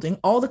community building.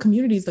 All the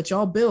communities that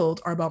y'all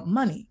build are about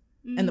money.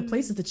 And the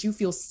places that you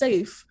feel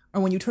safe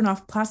are when you turn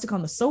off plastic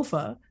on the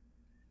sofa,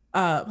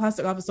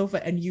 plastic off the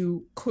sofa, and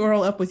you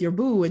curl up with your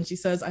boo and she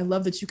says, I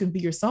love that you can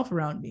be yourself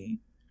around me.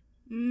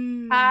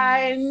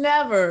 I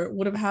never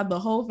would have had the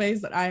whole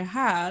face that I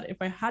had if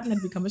I hadn't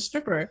had become a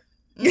stripper.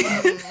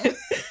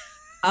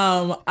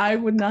 I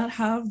would not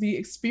have the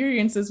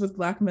experiences with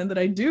Black men that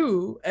I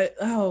do.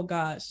 Oh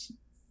gosh.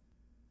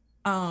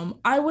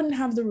 I wouldn't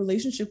have the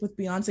relationship with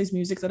Beyonce's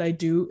music that I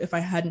do if I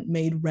hadn't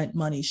made rent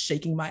money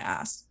shaking my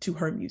ass to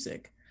her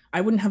music.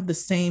 I wouldn't have the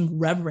same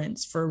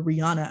reverence for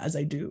Rihanna as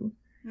I do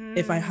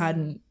if I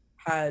hadn't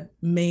had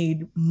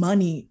made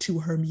money to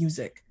her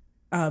music,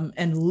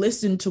 and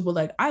listened to what,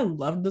 like, I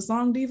loved the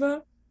song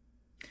Diva,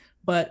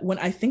 but when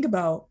I think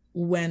about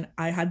when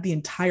I had the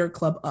entire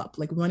club up,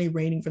 like money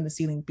raining from the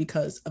ceiling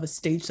because of a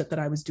stage set that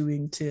I was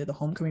doing to the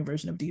homecoming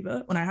version of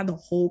Diva, when I had the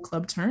whole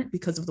club turned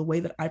because of the way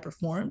that I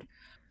performed,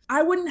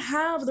 I wouldn't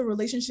have the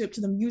relationship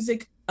to the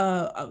music,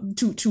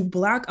 to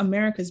Black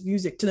America's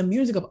music, to the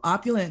music of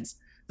opulence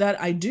that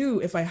I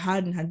do if I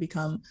hadn't had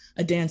become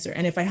a dancer,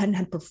 and if I hadn't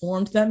had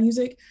performed that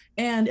music,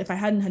 and if I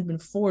hadn't had been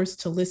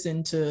forced to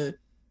listen to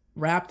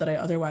rap that I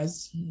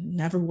otherwise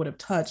never would have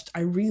touched.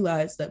 I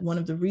realized that one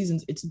of the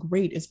reasons it's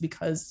great is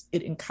because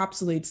it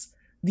encapsulates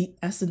the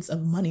essence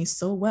of money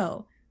so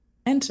well.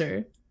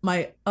 Enter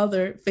my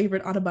other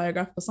favorite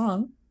autobiographical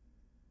song,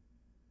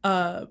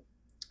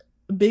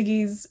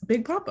 Biggie's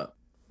Big Papa.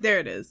 There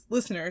it is,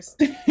 listeners.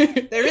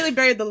 They really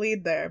buried the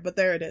lead there, but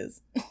there it is.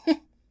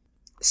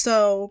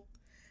 So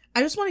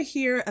I just want to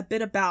hear a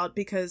bit about,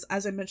 because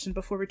as I mentioned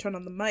before we turn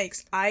on the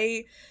mics,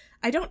 I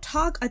don't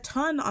talk a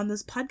ton on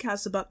this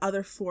podcast about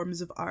other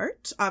forms of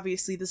art.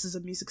 Obviously, this is a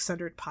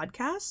music-centered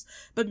podcast,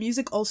 but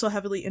music also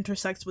heavily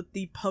intersects with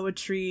the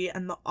poetry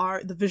and the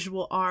art, the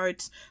visual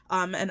art,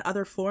 and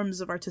other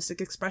forms of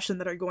artistic expression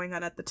that are going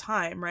on at the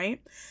time,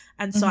 right?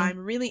 And so I'm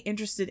really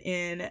interested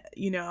in,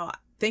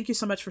 thank you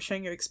so much for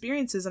sharing your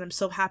experiences, and I'm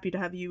so happy to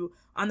have you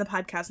on the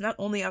podcast, not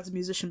only as a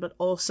musician, but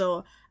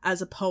also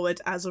as a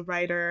poet, as a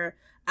writer,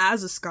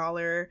 as a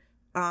scholar,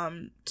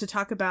 to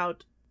talk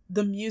about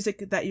the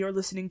music that you're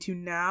listening to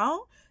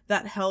now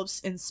that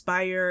helps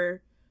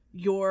inspire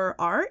your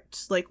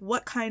art. Like,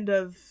 what kind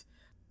of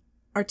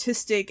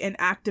artistic and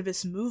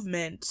activist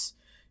movement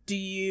do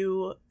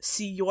you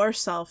see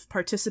yourself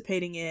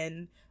participating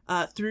in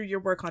through your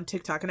work on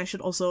TikTok? And I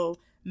should also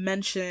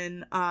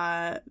mention,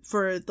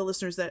 for the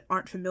listeners that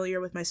aren't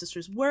familiar with my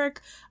sister's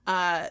work,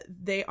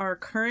 they are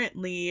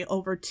currently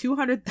over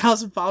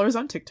 200,000 followers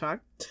on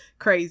TikTok.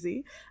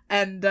 Crazy.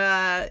 And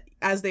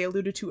as they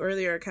alluded to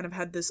earlier, kind of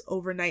had this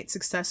overnight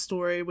success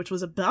story, which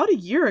was about a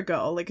year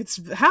ago. Like, it's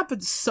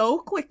happened so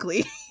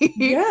quickly.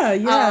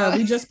 Yeah.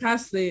 We just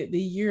passed the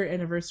year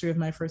anniversary of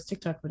my first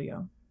TikTok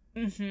video.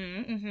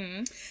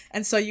 And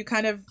so you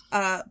kind of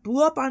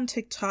blew up on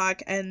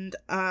TikTok, and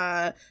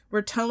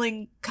were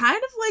telling kind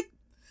of like,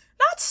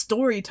 not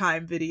story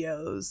time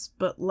videos,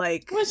 but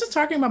like, I was just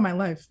talking about my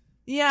life.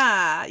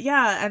 Yeah,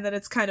 and then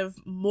it's kind of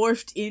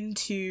morphed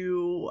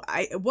into,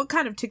 what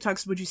kind of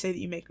TikToks would you say that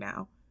you make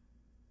now?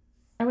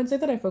 I would say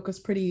that I focus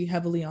pretty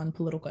heavily on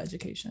political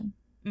education.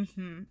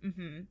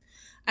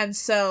 And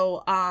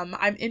so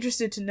I'm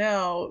interested to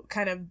know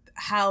kind of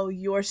how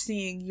you're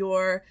seeing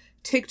your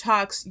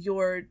TikToks,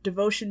 your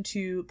devotion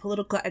to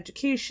political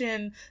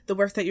education, the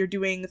work that you're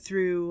doing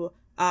through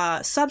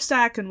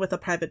Substack and with a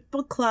private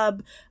book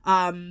club.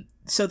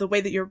 So the way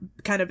that you're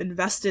kind of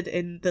invested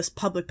in this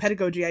public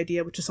pedagogy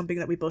idea, which is something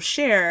that we both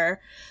share,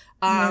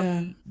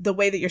 the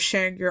way that you're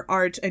sharing your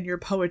art and your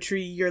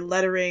poetry, your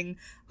lettering,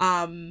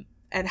 and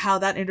how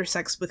that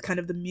intersects with kind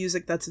of the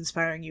music that's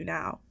inspiring you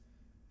now.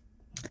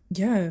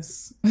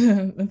 Yes.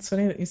 It's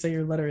funny that you say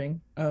your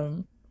lettering,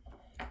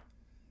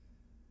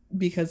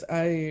 because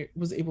I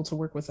was able to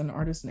work with an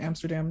artist in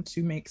Amsterdam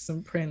to make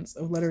some prints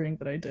of lettering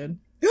that I did.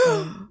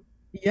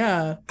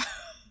 Yeah.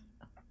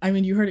 I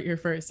mean, you heard it here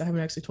first. I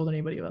haven't actually told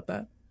anybody about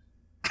that.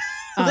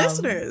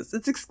 Listeners,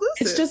 it's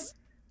exclusive.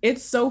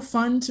 It's so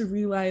fun to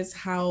realize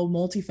how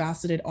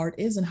multifaceted art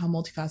is and how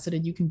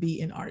multifaceted you can be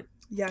in art.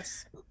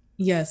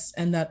 Yes,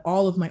 and that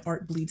all of my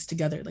art bleeds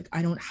together. Like,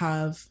 I don't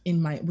have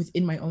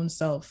within my own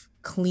self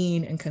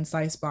clean and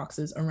concise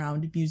boxes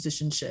around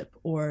musicianship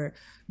or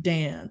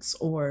dance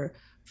or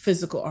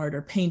physical art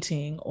or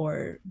painting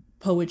or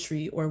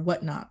poetry or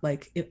whatnot.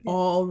 Like, it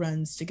all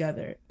runs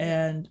together.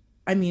 And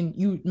I mean,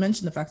 you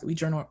mentioned the fact that we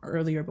journal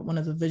earlier, but one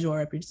of the visual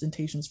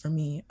representations for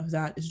me of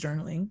that is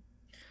journaling.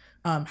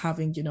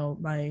 Having,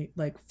 my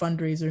like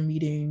fundraiser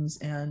meetings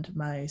and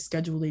my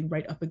scheduling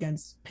right up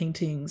against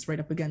paintings, right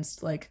up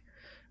against like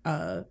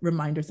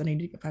reminders that I need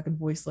to get back in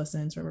voice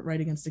lessons, or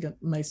right against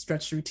my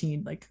stretch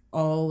routine. Like,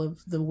 all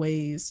of the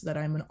ways that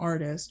I'm an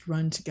artist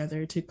run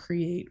together to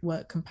create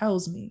what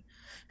compels me.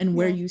 And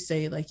where you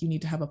say like you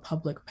need to have a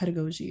public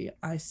pedagogy,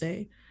 I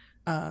say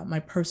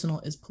my personal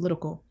is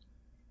political,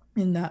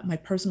 in that my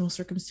personal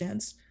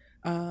circumstance,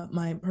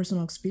 my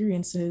personal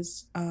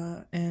experiences,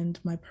 and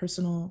my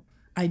personal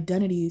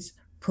identities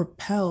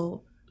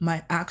propel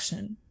my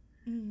action.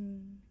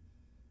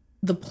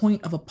 The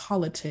point of a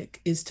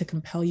politic is to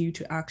compel you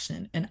to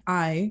action. And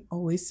I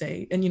always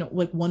say, and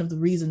like, one of the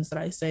reasons that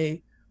I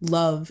say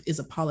love is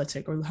a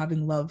politic, or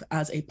having love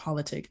as a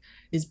politic,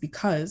 is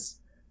because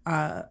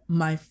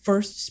my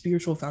first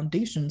spiritual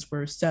foundations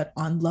were set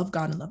on love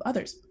God and love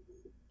others.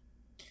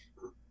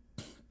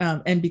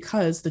 And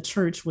because the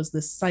church was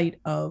the site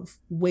of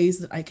ways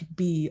that I could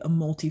be a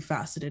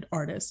multifaceted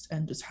artist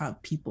and just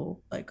have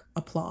people like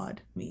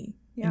applaud me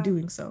in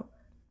doing so.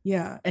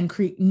 Yeah, and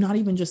create not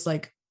even just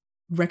like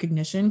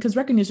recognition, because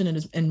recognition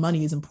and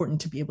money is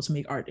important to be able to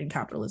make art in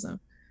capitalism.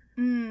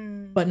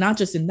 But not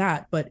just in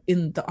that, but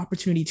in the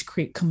opportunity to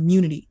create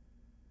community.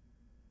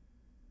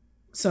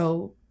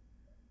 So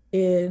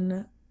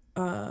in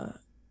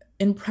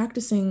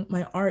practicing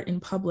my art in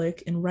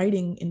public and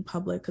writing in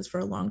public, because for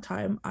a long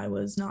time I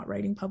was not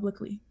writing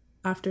publicly,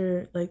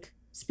 after like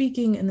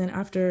speaking, and then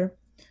after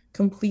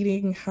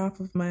completing half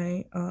of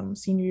my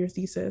senior year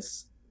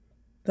thesis,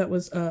 that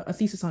was a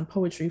thesis on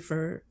poetry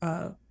for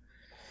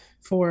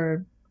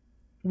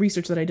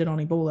research that I did on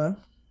Ebola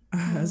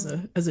as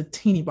a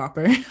teeny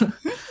bopper.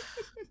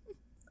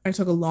 I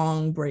took a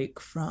long break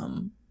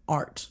from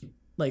art,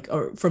 like,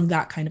 or from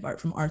that kind of art,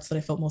 from arts that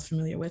I felt most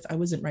familiar with. I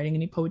wasn't writing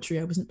any poetry.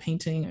 I wasn't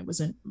painting.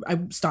 I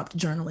stopped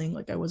journaling.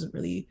 Like, I wasn't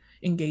really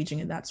engaging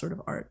in that sort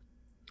of art.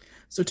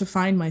 So to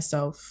find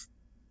myself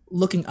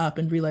looking up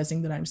and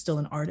realizing that I'm still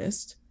an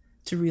artist,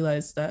 to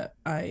realize that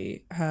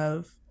I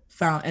have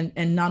found,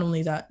 and not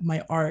only that,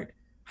 my art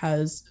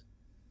has,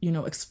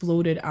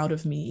 exploded out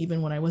of me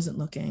even when I wasn't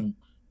looking,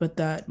 but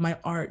that my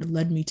art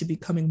led me to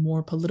becoming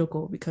more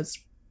political, because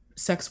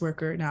sex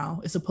worker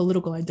now is a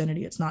political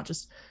identity. It's not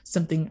just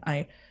something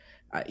I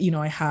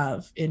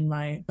have in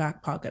my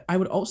back pocket. I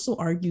would also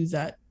argue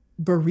that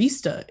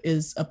barista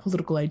is a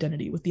political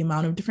identity, with the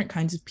amount of different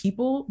kinds of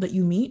people that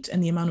you meet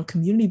and the amount of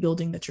community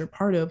building that you're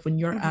part of when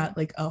you're at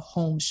like a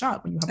home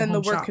shop, when you have and a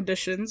home the work shop.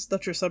 conditions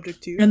that you're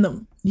subject to, and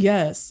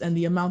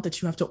the amount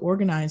that you have to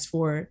organize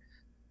for,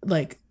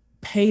 like,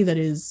 pay that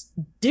is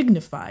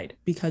dignified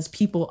because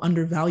people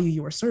undervalue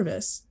your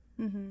service.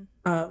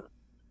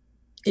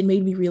 It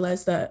made me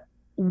realize that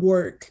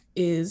work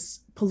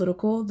is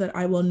political, that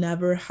I will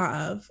never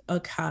have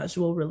a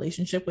casual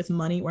relationship with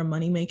money or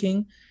money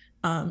making,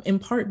 in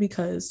part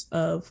because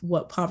of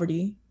what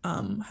poverty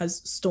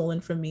has stolen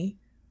from me,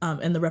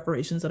 and the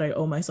reparations that I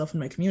owe myself and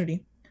my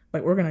community by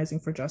organizing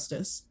for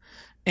justice,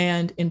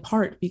 and in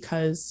part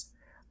because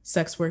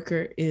sex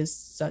worker is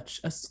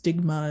such a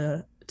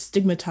stigmatized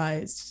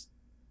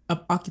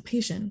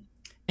occupation.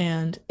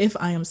 And if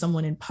I am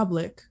someone in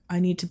public, I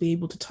need to be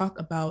able to talk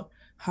about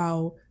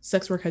how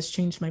sex work has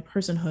changed my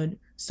personhood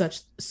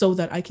so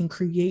that I can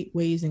create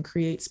ways and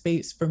create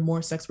space for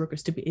more sex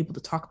workers to be able to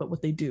talk about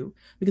what they do.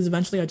 Because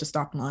eventually I just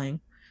stopped lying.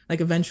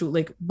 Like, eventually,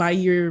 like by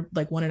year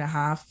like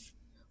 1.5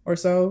 or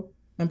so,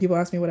 when people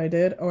ask me what I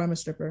did, oh, I'm a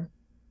stripper.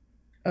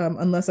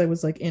 Unless I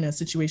was like in a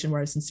situation where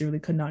I sincerely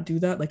could not do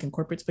that, like in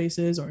corporate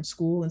spaces or in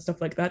school and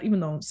stuff like that, even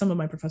though some of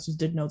my professors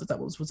did know that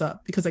was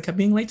up, because I kept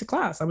being late to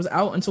class. I was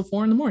out until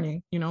 4 a.m.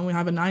 We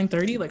have a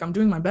 9:30, like, I'm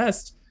doing my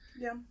best.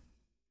 Yeah.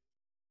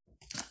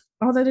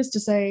 All that is to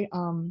say,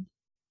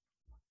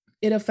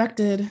 it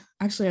affected,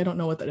 actually, I don't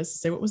know what that is to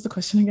say. What was the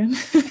question again?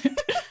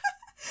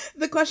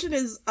 The question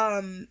is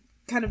kind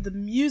of the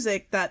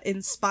music that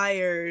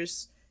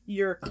inspires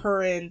your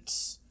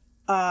current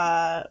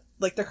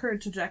like the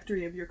current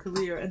trajectory of your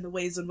career, and the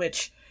ways in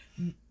which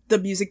the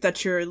music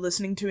that you're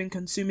listening to and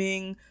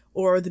consuming,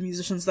 or the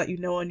musicians that you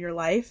know in your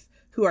life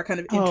who are kind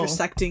of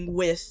intersecting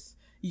with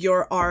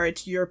your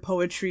art, your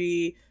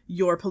poetry,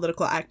 your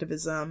political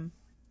activism.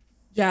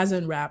 Jazz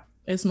and rap.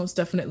 It's most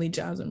definitely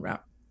jazz and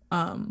rap.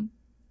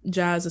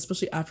 Jazz,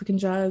 especially African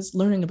jazz,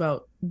 learning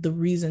about the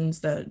reasons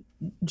that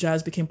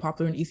jazz became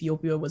popular in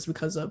Ethiopia was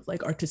because of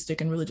like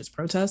artistic and religious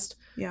protest.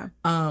 Yeah.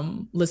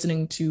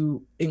 Listening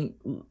to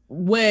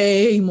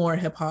way more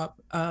hip hop,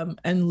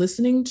 and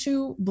listening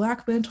to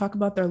Black men talk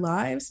about their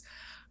lives,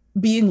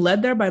 being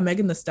led there by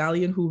Megan Thee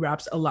Stallion, who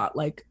raps a lot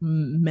like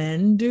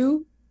men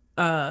do,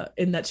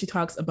 in that she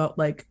talks about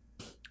like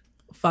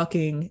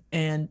fucking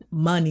and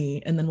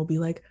money, and then we'll be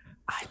like,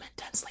 I'm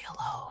intensely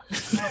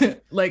alone.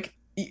 Like,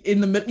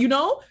 in the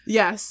middle,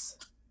 yes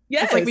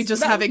it's like we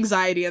just have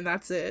anxiety and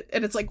that's it,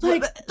 and it's like but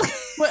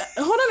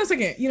hold on a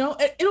second,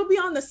 it'll be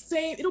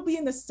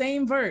in the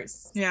same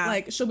verse. Yeah,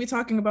 like, she'll be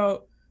talking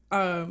about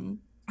I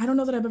don't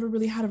know that I've ever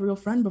really had a real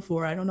friend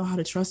before. I don't know how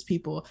to trust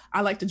people.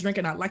 I like to drink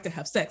and I like to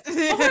have sex.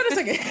 Hold on a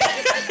second.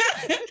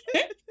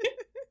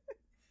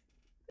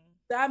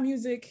 That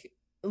music,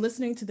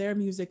 listening to their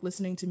music,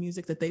 listening to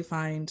music that they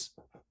find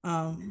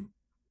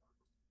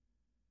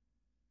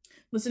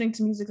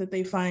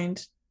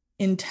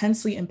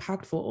intensely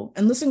impactful,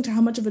 and listening to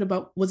how much of it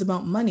was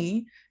about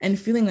money, and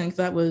feeling like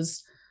that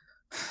was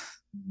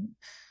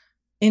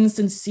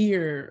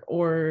insincere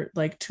or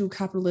like too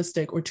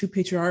capitalistic or too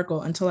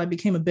patriarchal, until I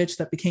became a bitch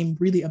that became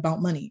really about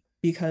money,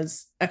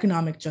 because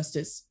economic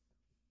justice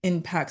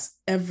impacts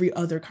every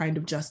other kind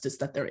of justice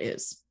that there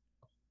is.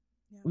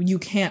 Yeah. You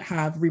can't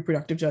have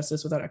reproductive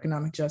justice without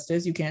economic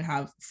justice. You can't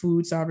have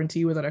food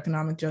sovereignty without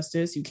economic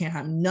justice. You can't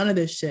have none of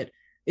this shit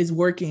is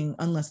working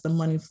unless the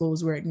money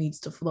flows where it needs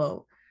to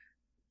flow.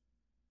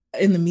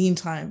 In the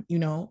meantime,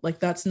 like,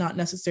 that's not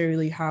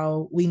necessarily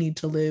how we need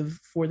to live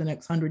for the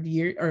next 100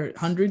 years or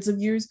hundreds of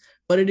years,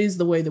 but it is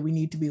the way that we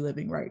need to be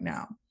living right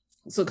now.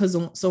 So, because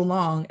so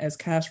long as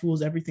cash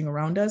rules everything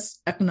around us,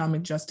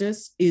 economic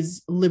justice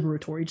is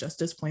liberatory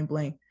justice, point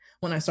blank.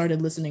 When I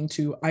started listening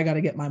to I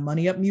Gotta Get My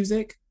Money Up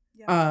music,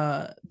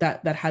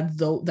 that had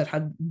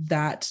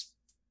that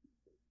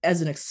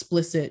as an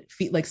explicit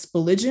feat, like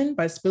Spillage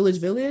by Spillage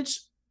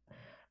Village.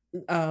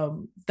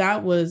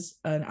 That was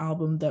an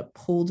album that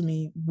pulled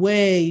me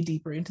way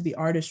deeper into the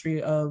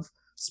artistry of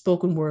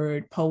spoken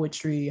word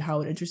poetry,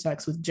 how it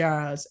intersects with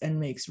jazz and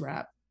makes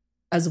rap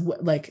as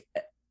like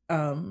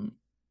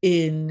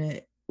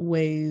in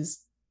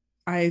ways.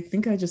 I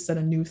think I just said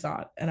a new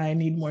thought and I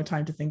need more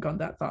time to think on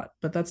that thought,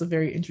 but that's a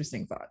very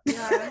interesting thought.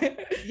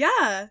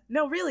 Yeah,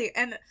 no, really.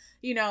 And,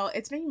 you know,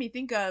 it's making me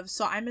think of,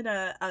 so I'm in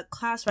a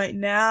class right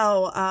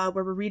now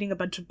where we're reading a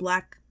bunch of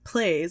Black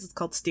plays. It's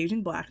called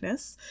Staging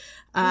Blackness.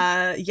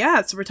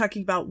 Yeah, so we're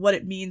talking about what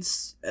it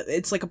means.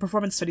 It's like a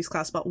performance studies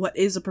class about what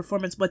is a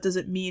performance, what does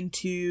it mean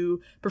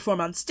to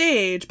perform on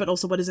stage, but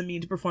also what does it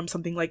mean to perform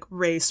something like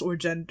race or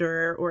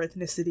gender or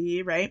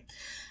ethnicity, right?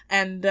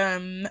 And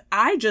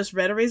I just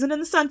read A Raisin in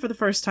the Sun for the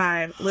first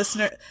time.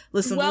 Listen,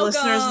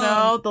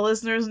 Welcome. the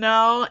listeners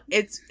know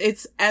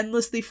it's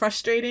endlessly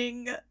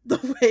frustrating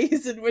the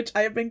ways in which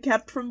I have been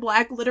kept from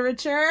Black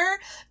literature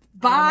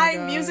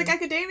by Music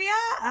Academia.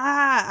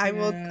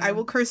 I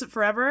will curse it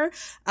forever.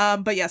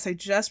 But yes, I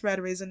just read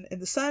A Raisin in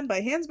the Sun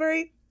by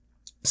Hansberry.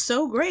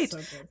 So great.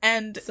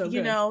 And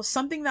you know,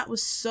 something that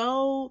was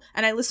so,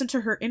 and I listened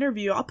to her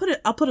interview. I'll put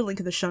a link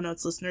in the show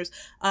notes, listeners.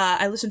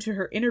 I listened to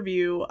her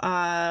interview,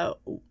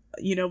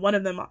 you know, one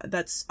of them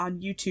that's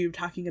on YouTube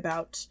talking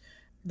about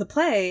the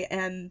play,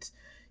 and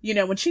you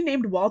know, when she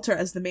named Walter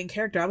as the main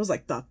character, I was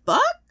like, the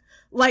fuck?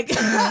 Like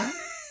and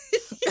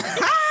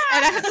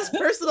I had this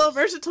personal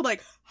aversion to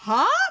like,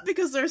 huh?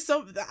 Because there's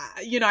so,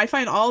 you know, I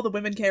find all the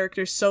women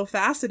characters so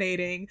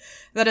fascinating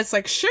that it's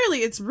like, surely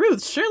it's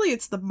Ruth, surely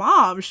it's the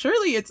mom,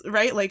 surely it's,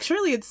 right? Like,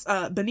 surely it's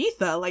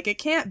Benitha, like it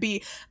can't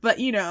be. But,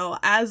 you know,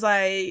 as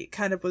I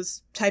kind of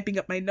was typing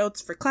up my notes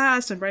for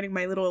class and writing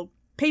my little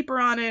paper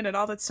on it and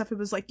all that stuff, it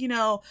was like, you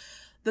know,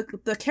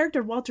 the character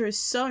of Walter is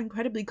so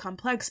incredibly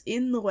complex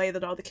in the way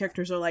that all the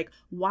characters are like,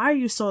 why are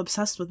you so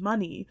obsessed with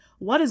money?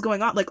 What is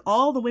going on? Like,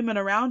 all the women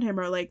around him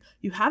are like,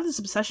 you have this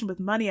obsession with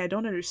money. I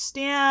don't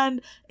understand.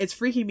 It's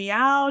freaking me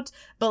out.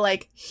 But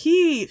like,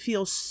 he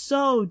feels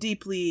so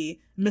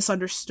deeply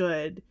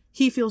misunderstood.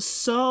 He feels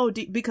so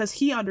deep because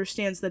he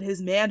understands that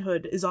his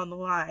manhood is on the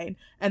line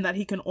and that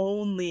he can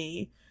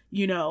only,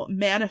 you know,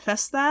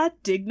 manifest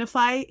that,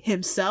 dignify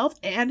himself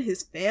and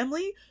his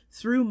family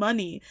through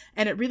money.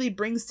 And it really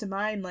brings to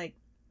mind, like,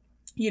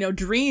 you know,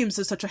 dreams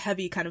is such a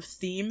heavy kind of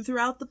theme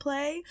throughout the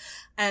play,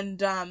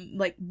 and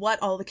like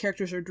what all the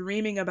characters are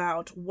dreaming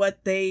about,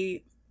 what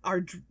they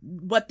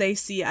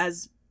see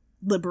as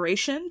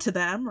liberation to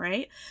them,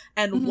 right?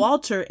 And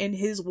Walter, in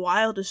his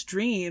wildest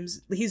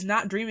dreams, he's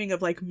not dreaming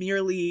of like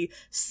merely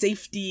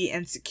safety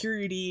and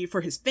security for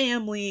his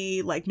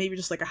family, like maybe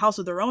just like a house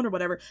of their own or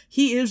whatever.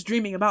 He is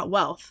dreaming about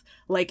wealth,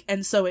 like,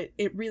 and so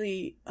it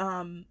really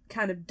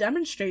kind of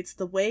demonstrates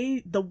the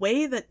way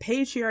that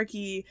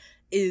patriarchy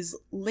is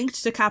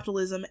linked to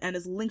capitalism and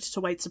is linked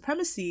to white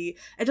supremacy.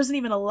 It doesn't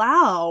even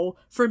allow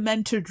for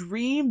men to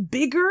dream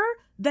bigger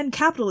than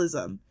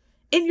capitalism.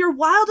 In your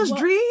wildest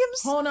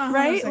dreams? Hold on,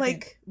 right?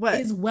 Like, what?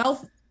 Is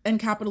wealth and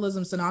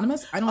capitalism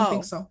synonymous? I don't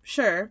think so.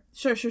 Sure.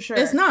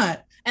 It's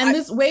not. And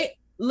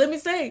let me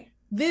say,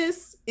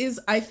 this is,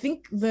 I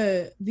think,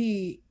 the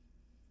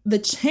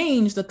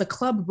change that the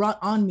club brought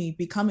on me,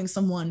 becoming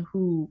someone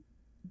who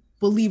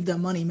believed that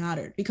money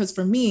mattered. Because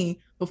for me,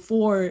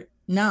 before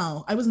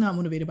now, I was not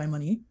motivated by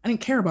money. I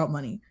didn't care about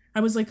money. I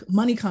was like,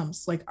 money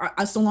comes. Like,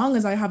 so long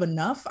as I have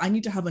enough, I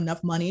need to have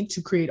enough money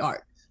to create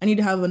art. I need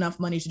to have enough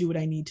money to do what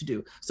I need to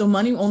do. So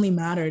money only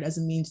mattered as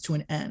a means to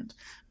an end.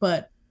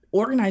 But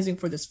organizing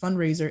for this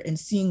fundraiser and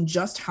seeing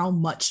just how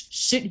much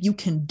shit you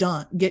can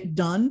get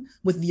done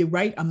with the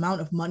right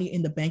amount of money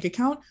in the bank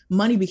account,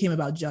 money became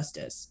about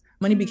justice.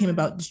 Money became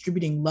about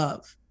distributing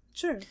love.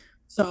 Sure.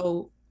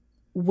 So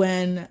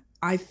when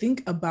I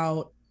think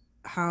about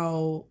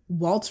how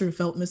Walter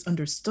felt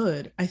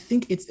misunderstood, I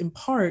think it's in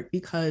part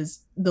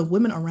because the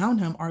women around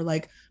him are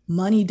like,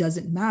 money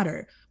doesn't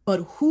matter.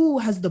 But who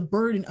has the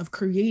burden of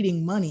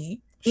creating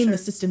money in the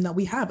system that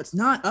we have? It's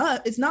not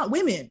us. It's not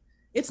women.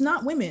 It's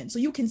not women. So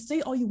you can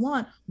say all you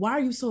want. Why are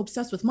you so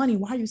obsessed with money?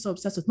 Why are you so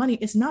obsessed with money?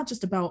 It's not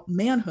just about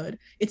manhood.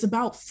 It's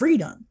about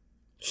freedom.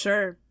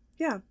 Sure.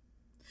 Yeah.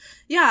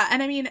 Yeah.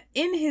 And I mean,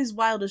 in his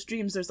wildest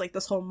dreams, there's like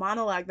this whole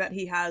monologue that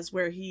he has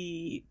where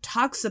he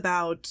talks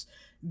about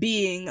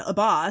being a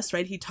boss,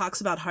 right? He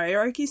talks about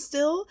hierarchy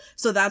still.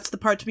 So that's the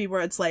part to me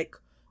where it's like,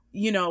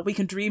 you know, we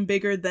can dream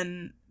bigger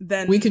than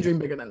we can dream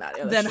bigger than that.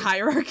 Yeah, than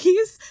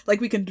hierarchies.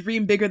 Like, we can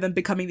dream bigger than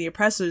becoming the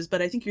oppressors. But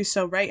I think you're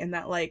so right in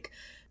that, like,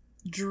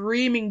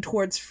 dreaming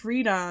towards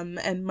freedom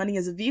and money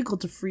as a vehicle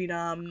to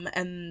freedom,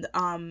 and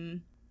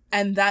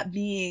that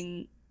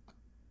being,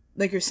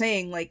 like you're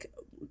saying, like,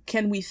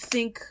 can we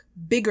think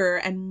bigger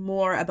and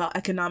more about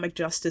economic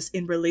justice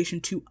in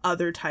relation to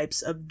other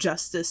types of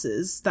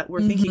justices that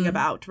we're thinking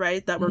about,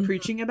 right? That we're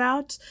preaching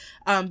about?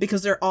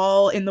 Because they're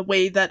all, in the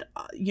way that,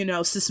 you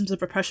know, systems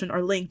of oppression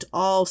are linked,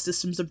 all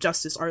systems of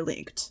justice are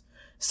linked.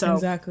 So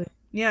exactly.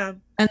 Yeah.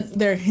 And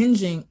they're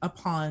hinging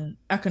upon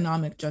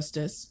economic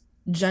justice,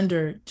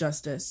 gender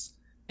justice,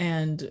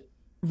 and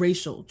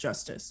racial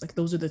justice. Like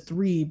those are the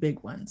three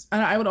big ones.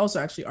 And I would also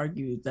actually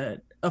argue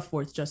that a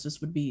fourth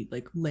justice would be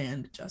like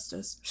land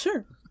justice.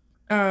 Sure.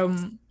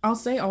 I'll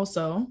say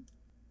also,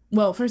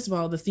 well, first of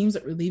all, the themes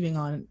that we're leaving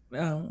on,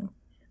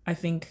 I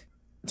think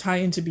tie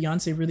into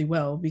Beyonce really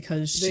well,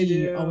 because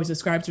she always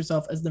describes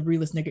herself as the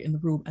realest nigga in the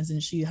room, as in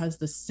she has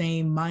the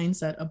same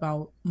mindset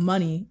about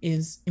money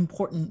is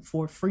important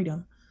for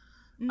freedom.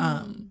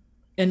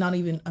 And not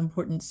even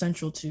important,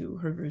 central to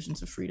her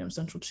versions of freedom,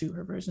 central to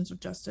her versions of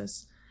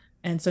justice,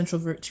 and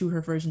central to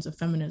her versions of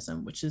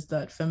feminism, which is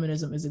that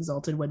feminism is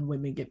exalted when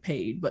women get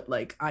paid. But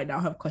like, I now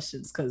have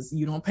questions because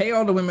you don't pay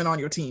all the women on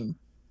your team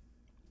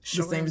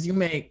the same as you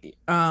make.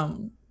 I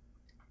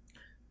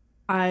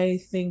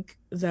think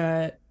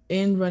that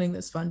in running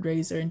this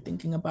fundraiser and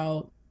thinking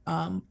about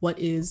what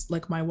is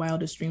like my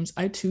wildest dreams,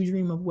 I too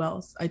dream of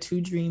wealth. I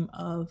too dream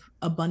of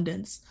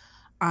abundance.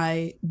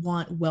 I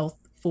want wealth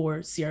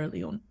for Sierra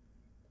Leone.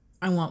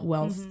 I want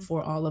wealth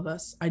for all of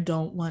us. I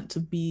don't want to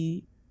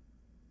be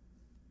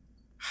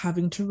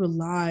having to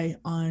rely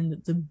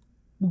on the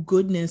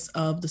goodness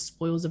of the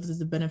spoils of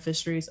the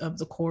beneficiaries of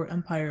the core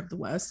empire of the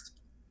West.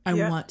 I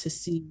want to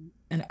see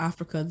an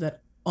Africa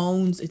that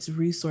owns its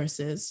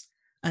resources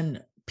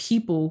and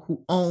people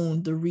who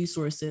own the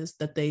resources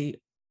that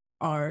they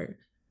are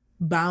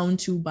bound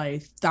to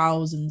by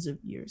thousands of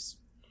years.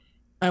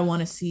 I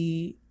want to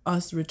see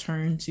us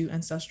return to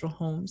ancestral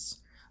homes.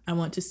 I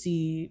want to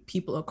see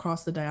people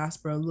across the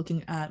diaspora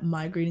looking at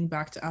migrating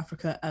back to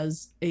Africa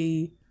as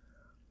a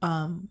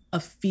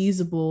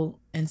feasible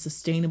and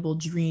sustainable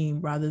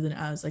dream rather than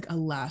as like a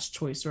last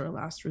choice or a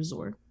last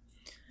resort.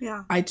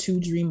 Yeah. I too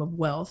dream of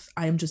wealth.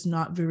 I am just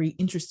not very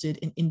interested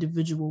in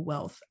individual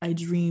wealth. I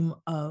dream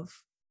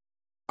of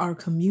our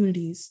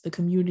communities, the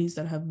communities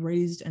that have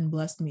raised and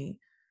blessed me,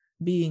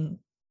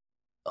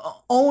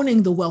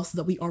 owning the wealth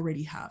that we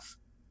already have.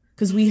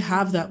 Because we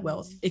have that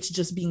wealth. It's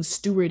just being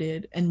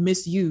stewarded and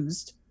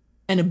misused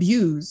and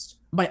abused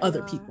by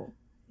other people.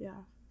 Yeah.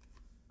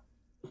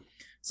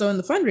 So in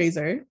the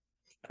fundraiser,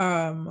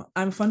 I'm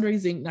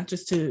fundraising not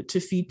just to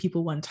feed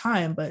people one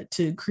time, but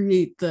to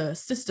create the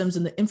systems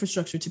and the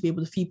infrastructure to be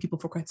able to feed people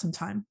for quite some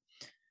time.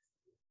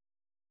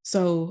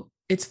 So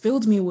it's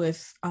filled me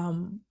with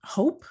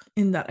hope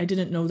in that I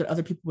didn't know that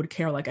other people would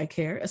care like I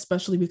care,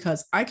 especially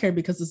because I care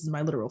because this is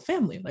my literal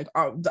family. Like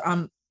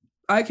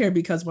I care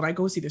because when I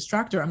go see this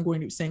tractor, I'm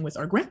going to be staying with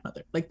our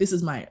grandmother. Like this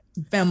is my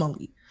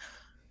family.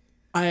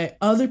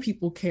 Other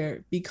people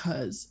care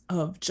because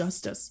of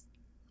justice.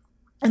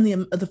 And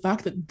the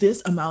fact that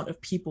this amount of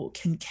people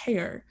can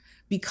care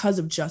because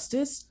of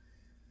justice,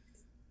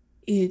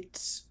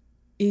 it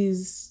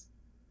is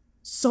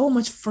so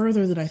much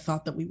further than I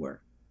thought that we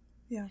were.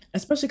 Yeah.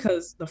 Especially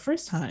because the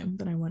first time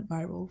that I went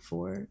viral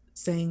for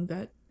saying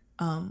that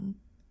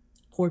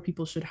poor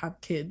people should have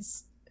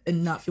kids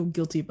and not feel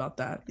guilty about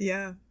that.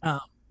 Yeah.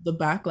 The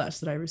backlash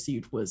that I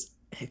received was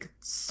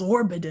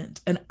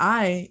exorbitant. And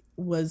I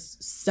was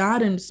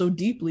saddened so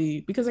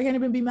deeply because I can't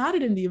even be mad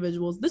at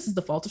individuals. This is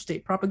the fault of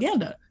state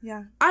propaganda.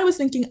 Yeah. I was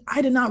thinking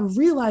I did not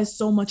realize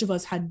so much of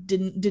us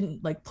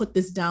didn't like put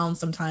this down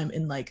sometime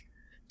in like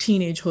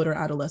teenagehood or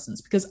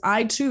adolescence, because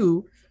I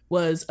too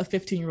was a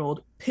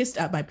 15-year-old pissed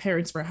at my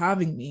parents for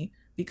having me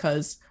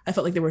because I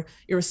felt like they were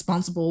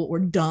irresponsible or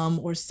dumb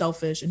or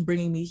selfish and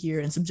bringing me here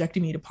and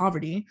subjecting me to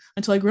poverty,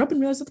 until I grew up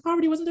and realized that the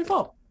poverty wasn't their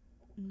fault.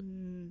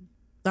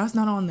 That's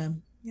not on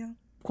them. Yeah.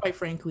 Quite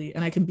frankly.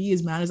 And I can be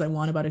as mad as I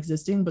want about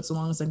existing, but so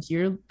long as I'm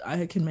here,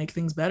 I can make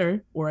things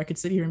better. Or I could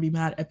sit here and be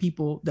mad at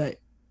people that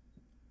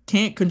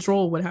can't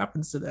control what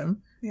happens to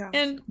them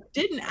and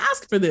didn't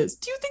ask for this.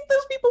 Do you think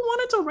those people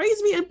wanted to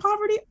raise me in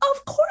poverty?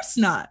 Of course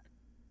not.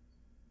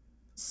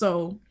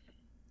 So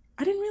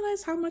I didn't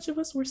realize how much of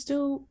us were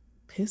still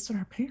pissed at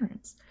our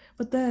parents.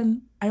 But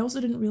then I also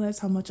didn't realize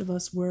how much of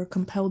us were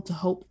compelled to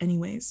hope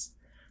anyways.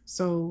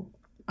 So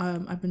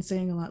I've been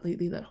saying a lot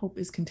lately that hope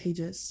is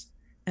contagious,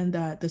 and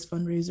that this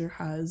fundraiser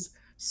has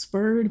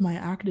spurred my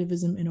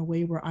activism in a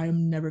way where I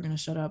am never going to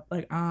shut up.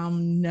 Like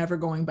I'm never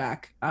going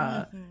back.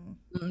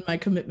 My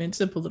commitment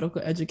to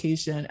political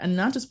education, and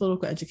not just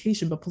political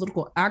education, but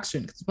political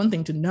action. Because it's one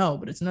thing to know,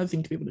 but it's another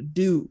thing to be able to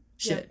do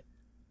shit. Yeah.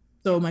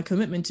 So my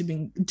commitment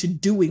to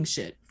doing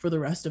shit for the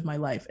rest of my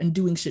life, and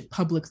doing shit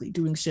publicly,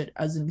 doing shit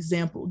as an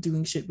example,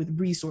 doing shit with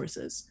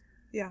resources.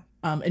 Yeah.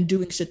 And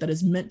doing shit that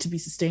is meant to be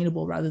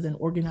sustainable rather than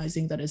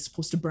organizing that is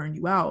supposed to burn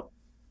you out.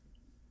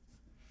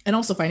 And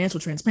also financial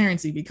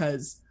transparency,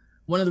 because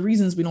one of the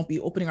reasons we don't be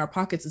opening our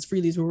pockets as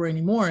freely as we were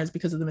anymore is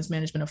because of the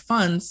mismanagement of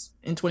funds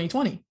in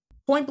 2020.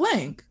 Point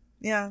blank.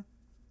 Yeah.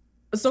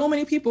 So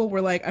many people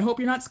were like, I hope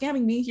you're not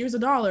scamming me. Here's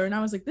 $1. And I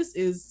was like, this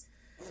is,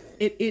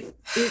 it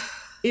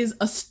is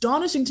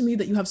astonishing to me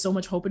that you have so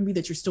much hope in me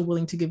that you're still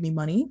willing to give me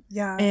money.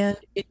 Yeah. And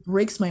it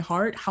breaks my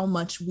heart how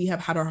much we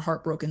have had our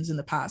heart broken in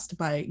the past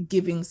by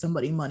giving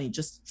somebody money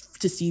just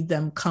to see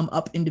them come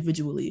up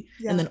individually.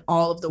 Yeah. And then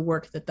all of the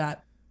work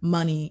that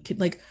money could,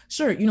 like,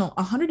 sure, you know,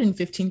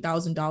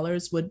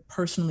 $115,000 would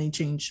personally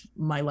change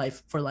my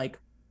life for like,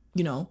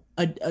 you know,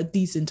 a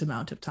decent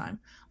amount of time.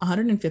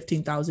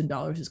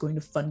 $115,000 is going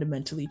to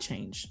fundamentally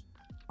change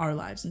our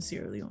lives in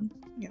Sierra Leone.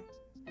 Yeah.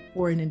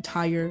 For an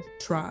entire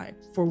tribe,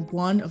 for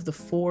one of the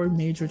 4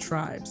 major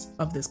tribes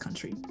of this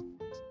country.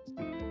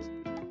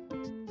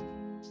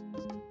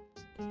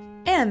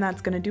 And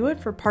that's going to do it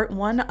for part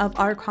 1 of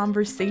our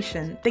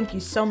conversation. Thank you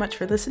so much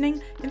for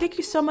listening, and thank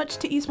you so much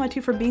to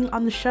Ismatu for being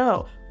on the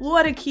show.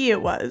 What a key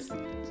it was.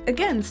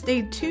 Again,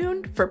 stay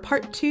tuned for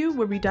part 2,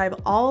 where we dive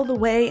all the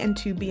way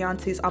into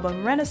Beyonce's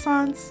album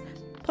Renaissance.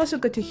 Plus,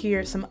 you'll get to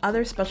hear some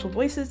other special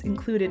voices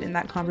included in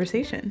that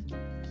conversation.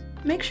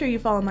 Make sure you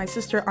follow my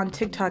sister on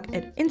TikTok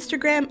and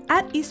Instagram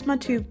at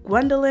Ismatu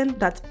Gwendolyn.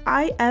 That's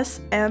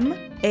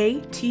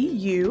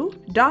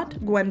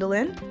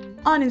ISMATU.Gwendolyn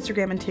on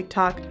Instagram and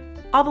TikTok.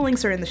 All the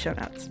links are in the show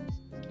notes.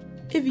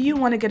 If you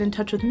want to get in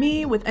touch with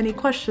me with any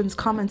questions,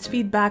 comments,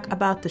 feedback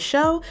about the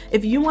show,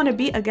 if you want to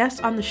be a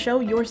guest on the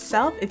show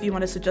yourself, if you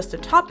want to suggest a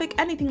topic,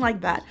 anything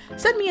like that,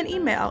 send me an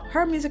email,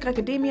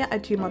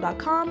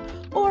 hermusicacademia@gmail.com,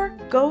 or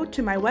go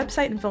to my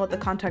website and fill out the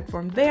contact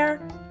form there,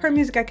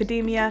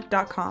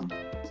 hermusicacademia.com.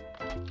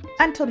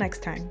 Until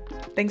next time,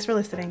 thanks for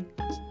listening.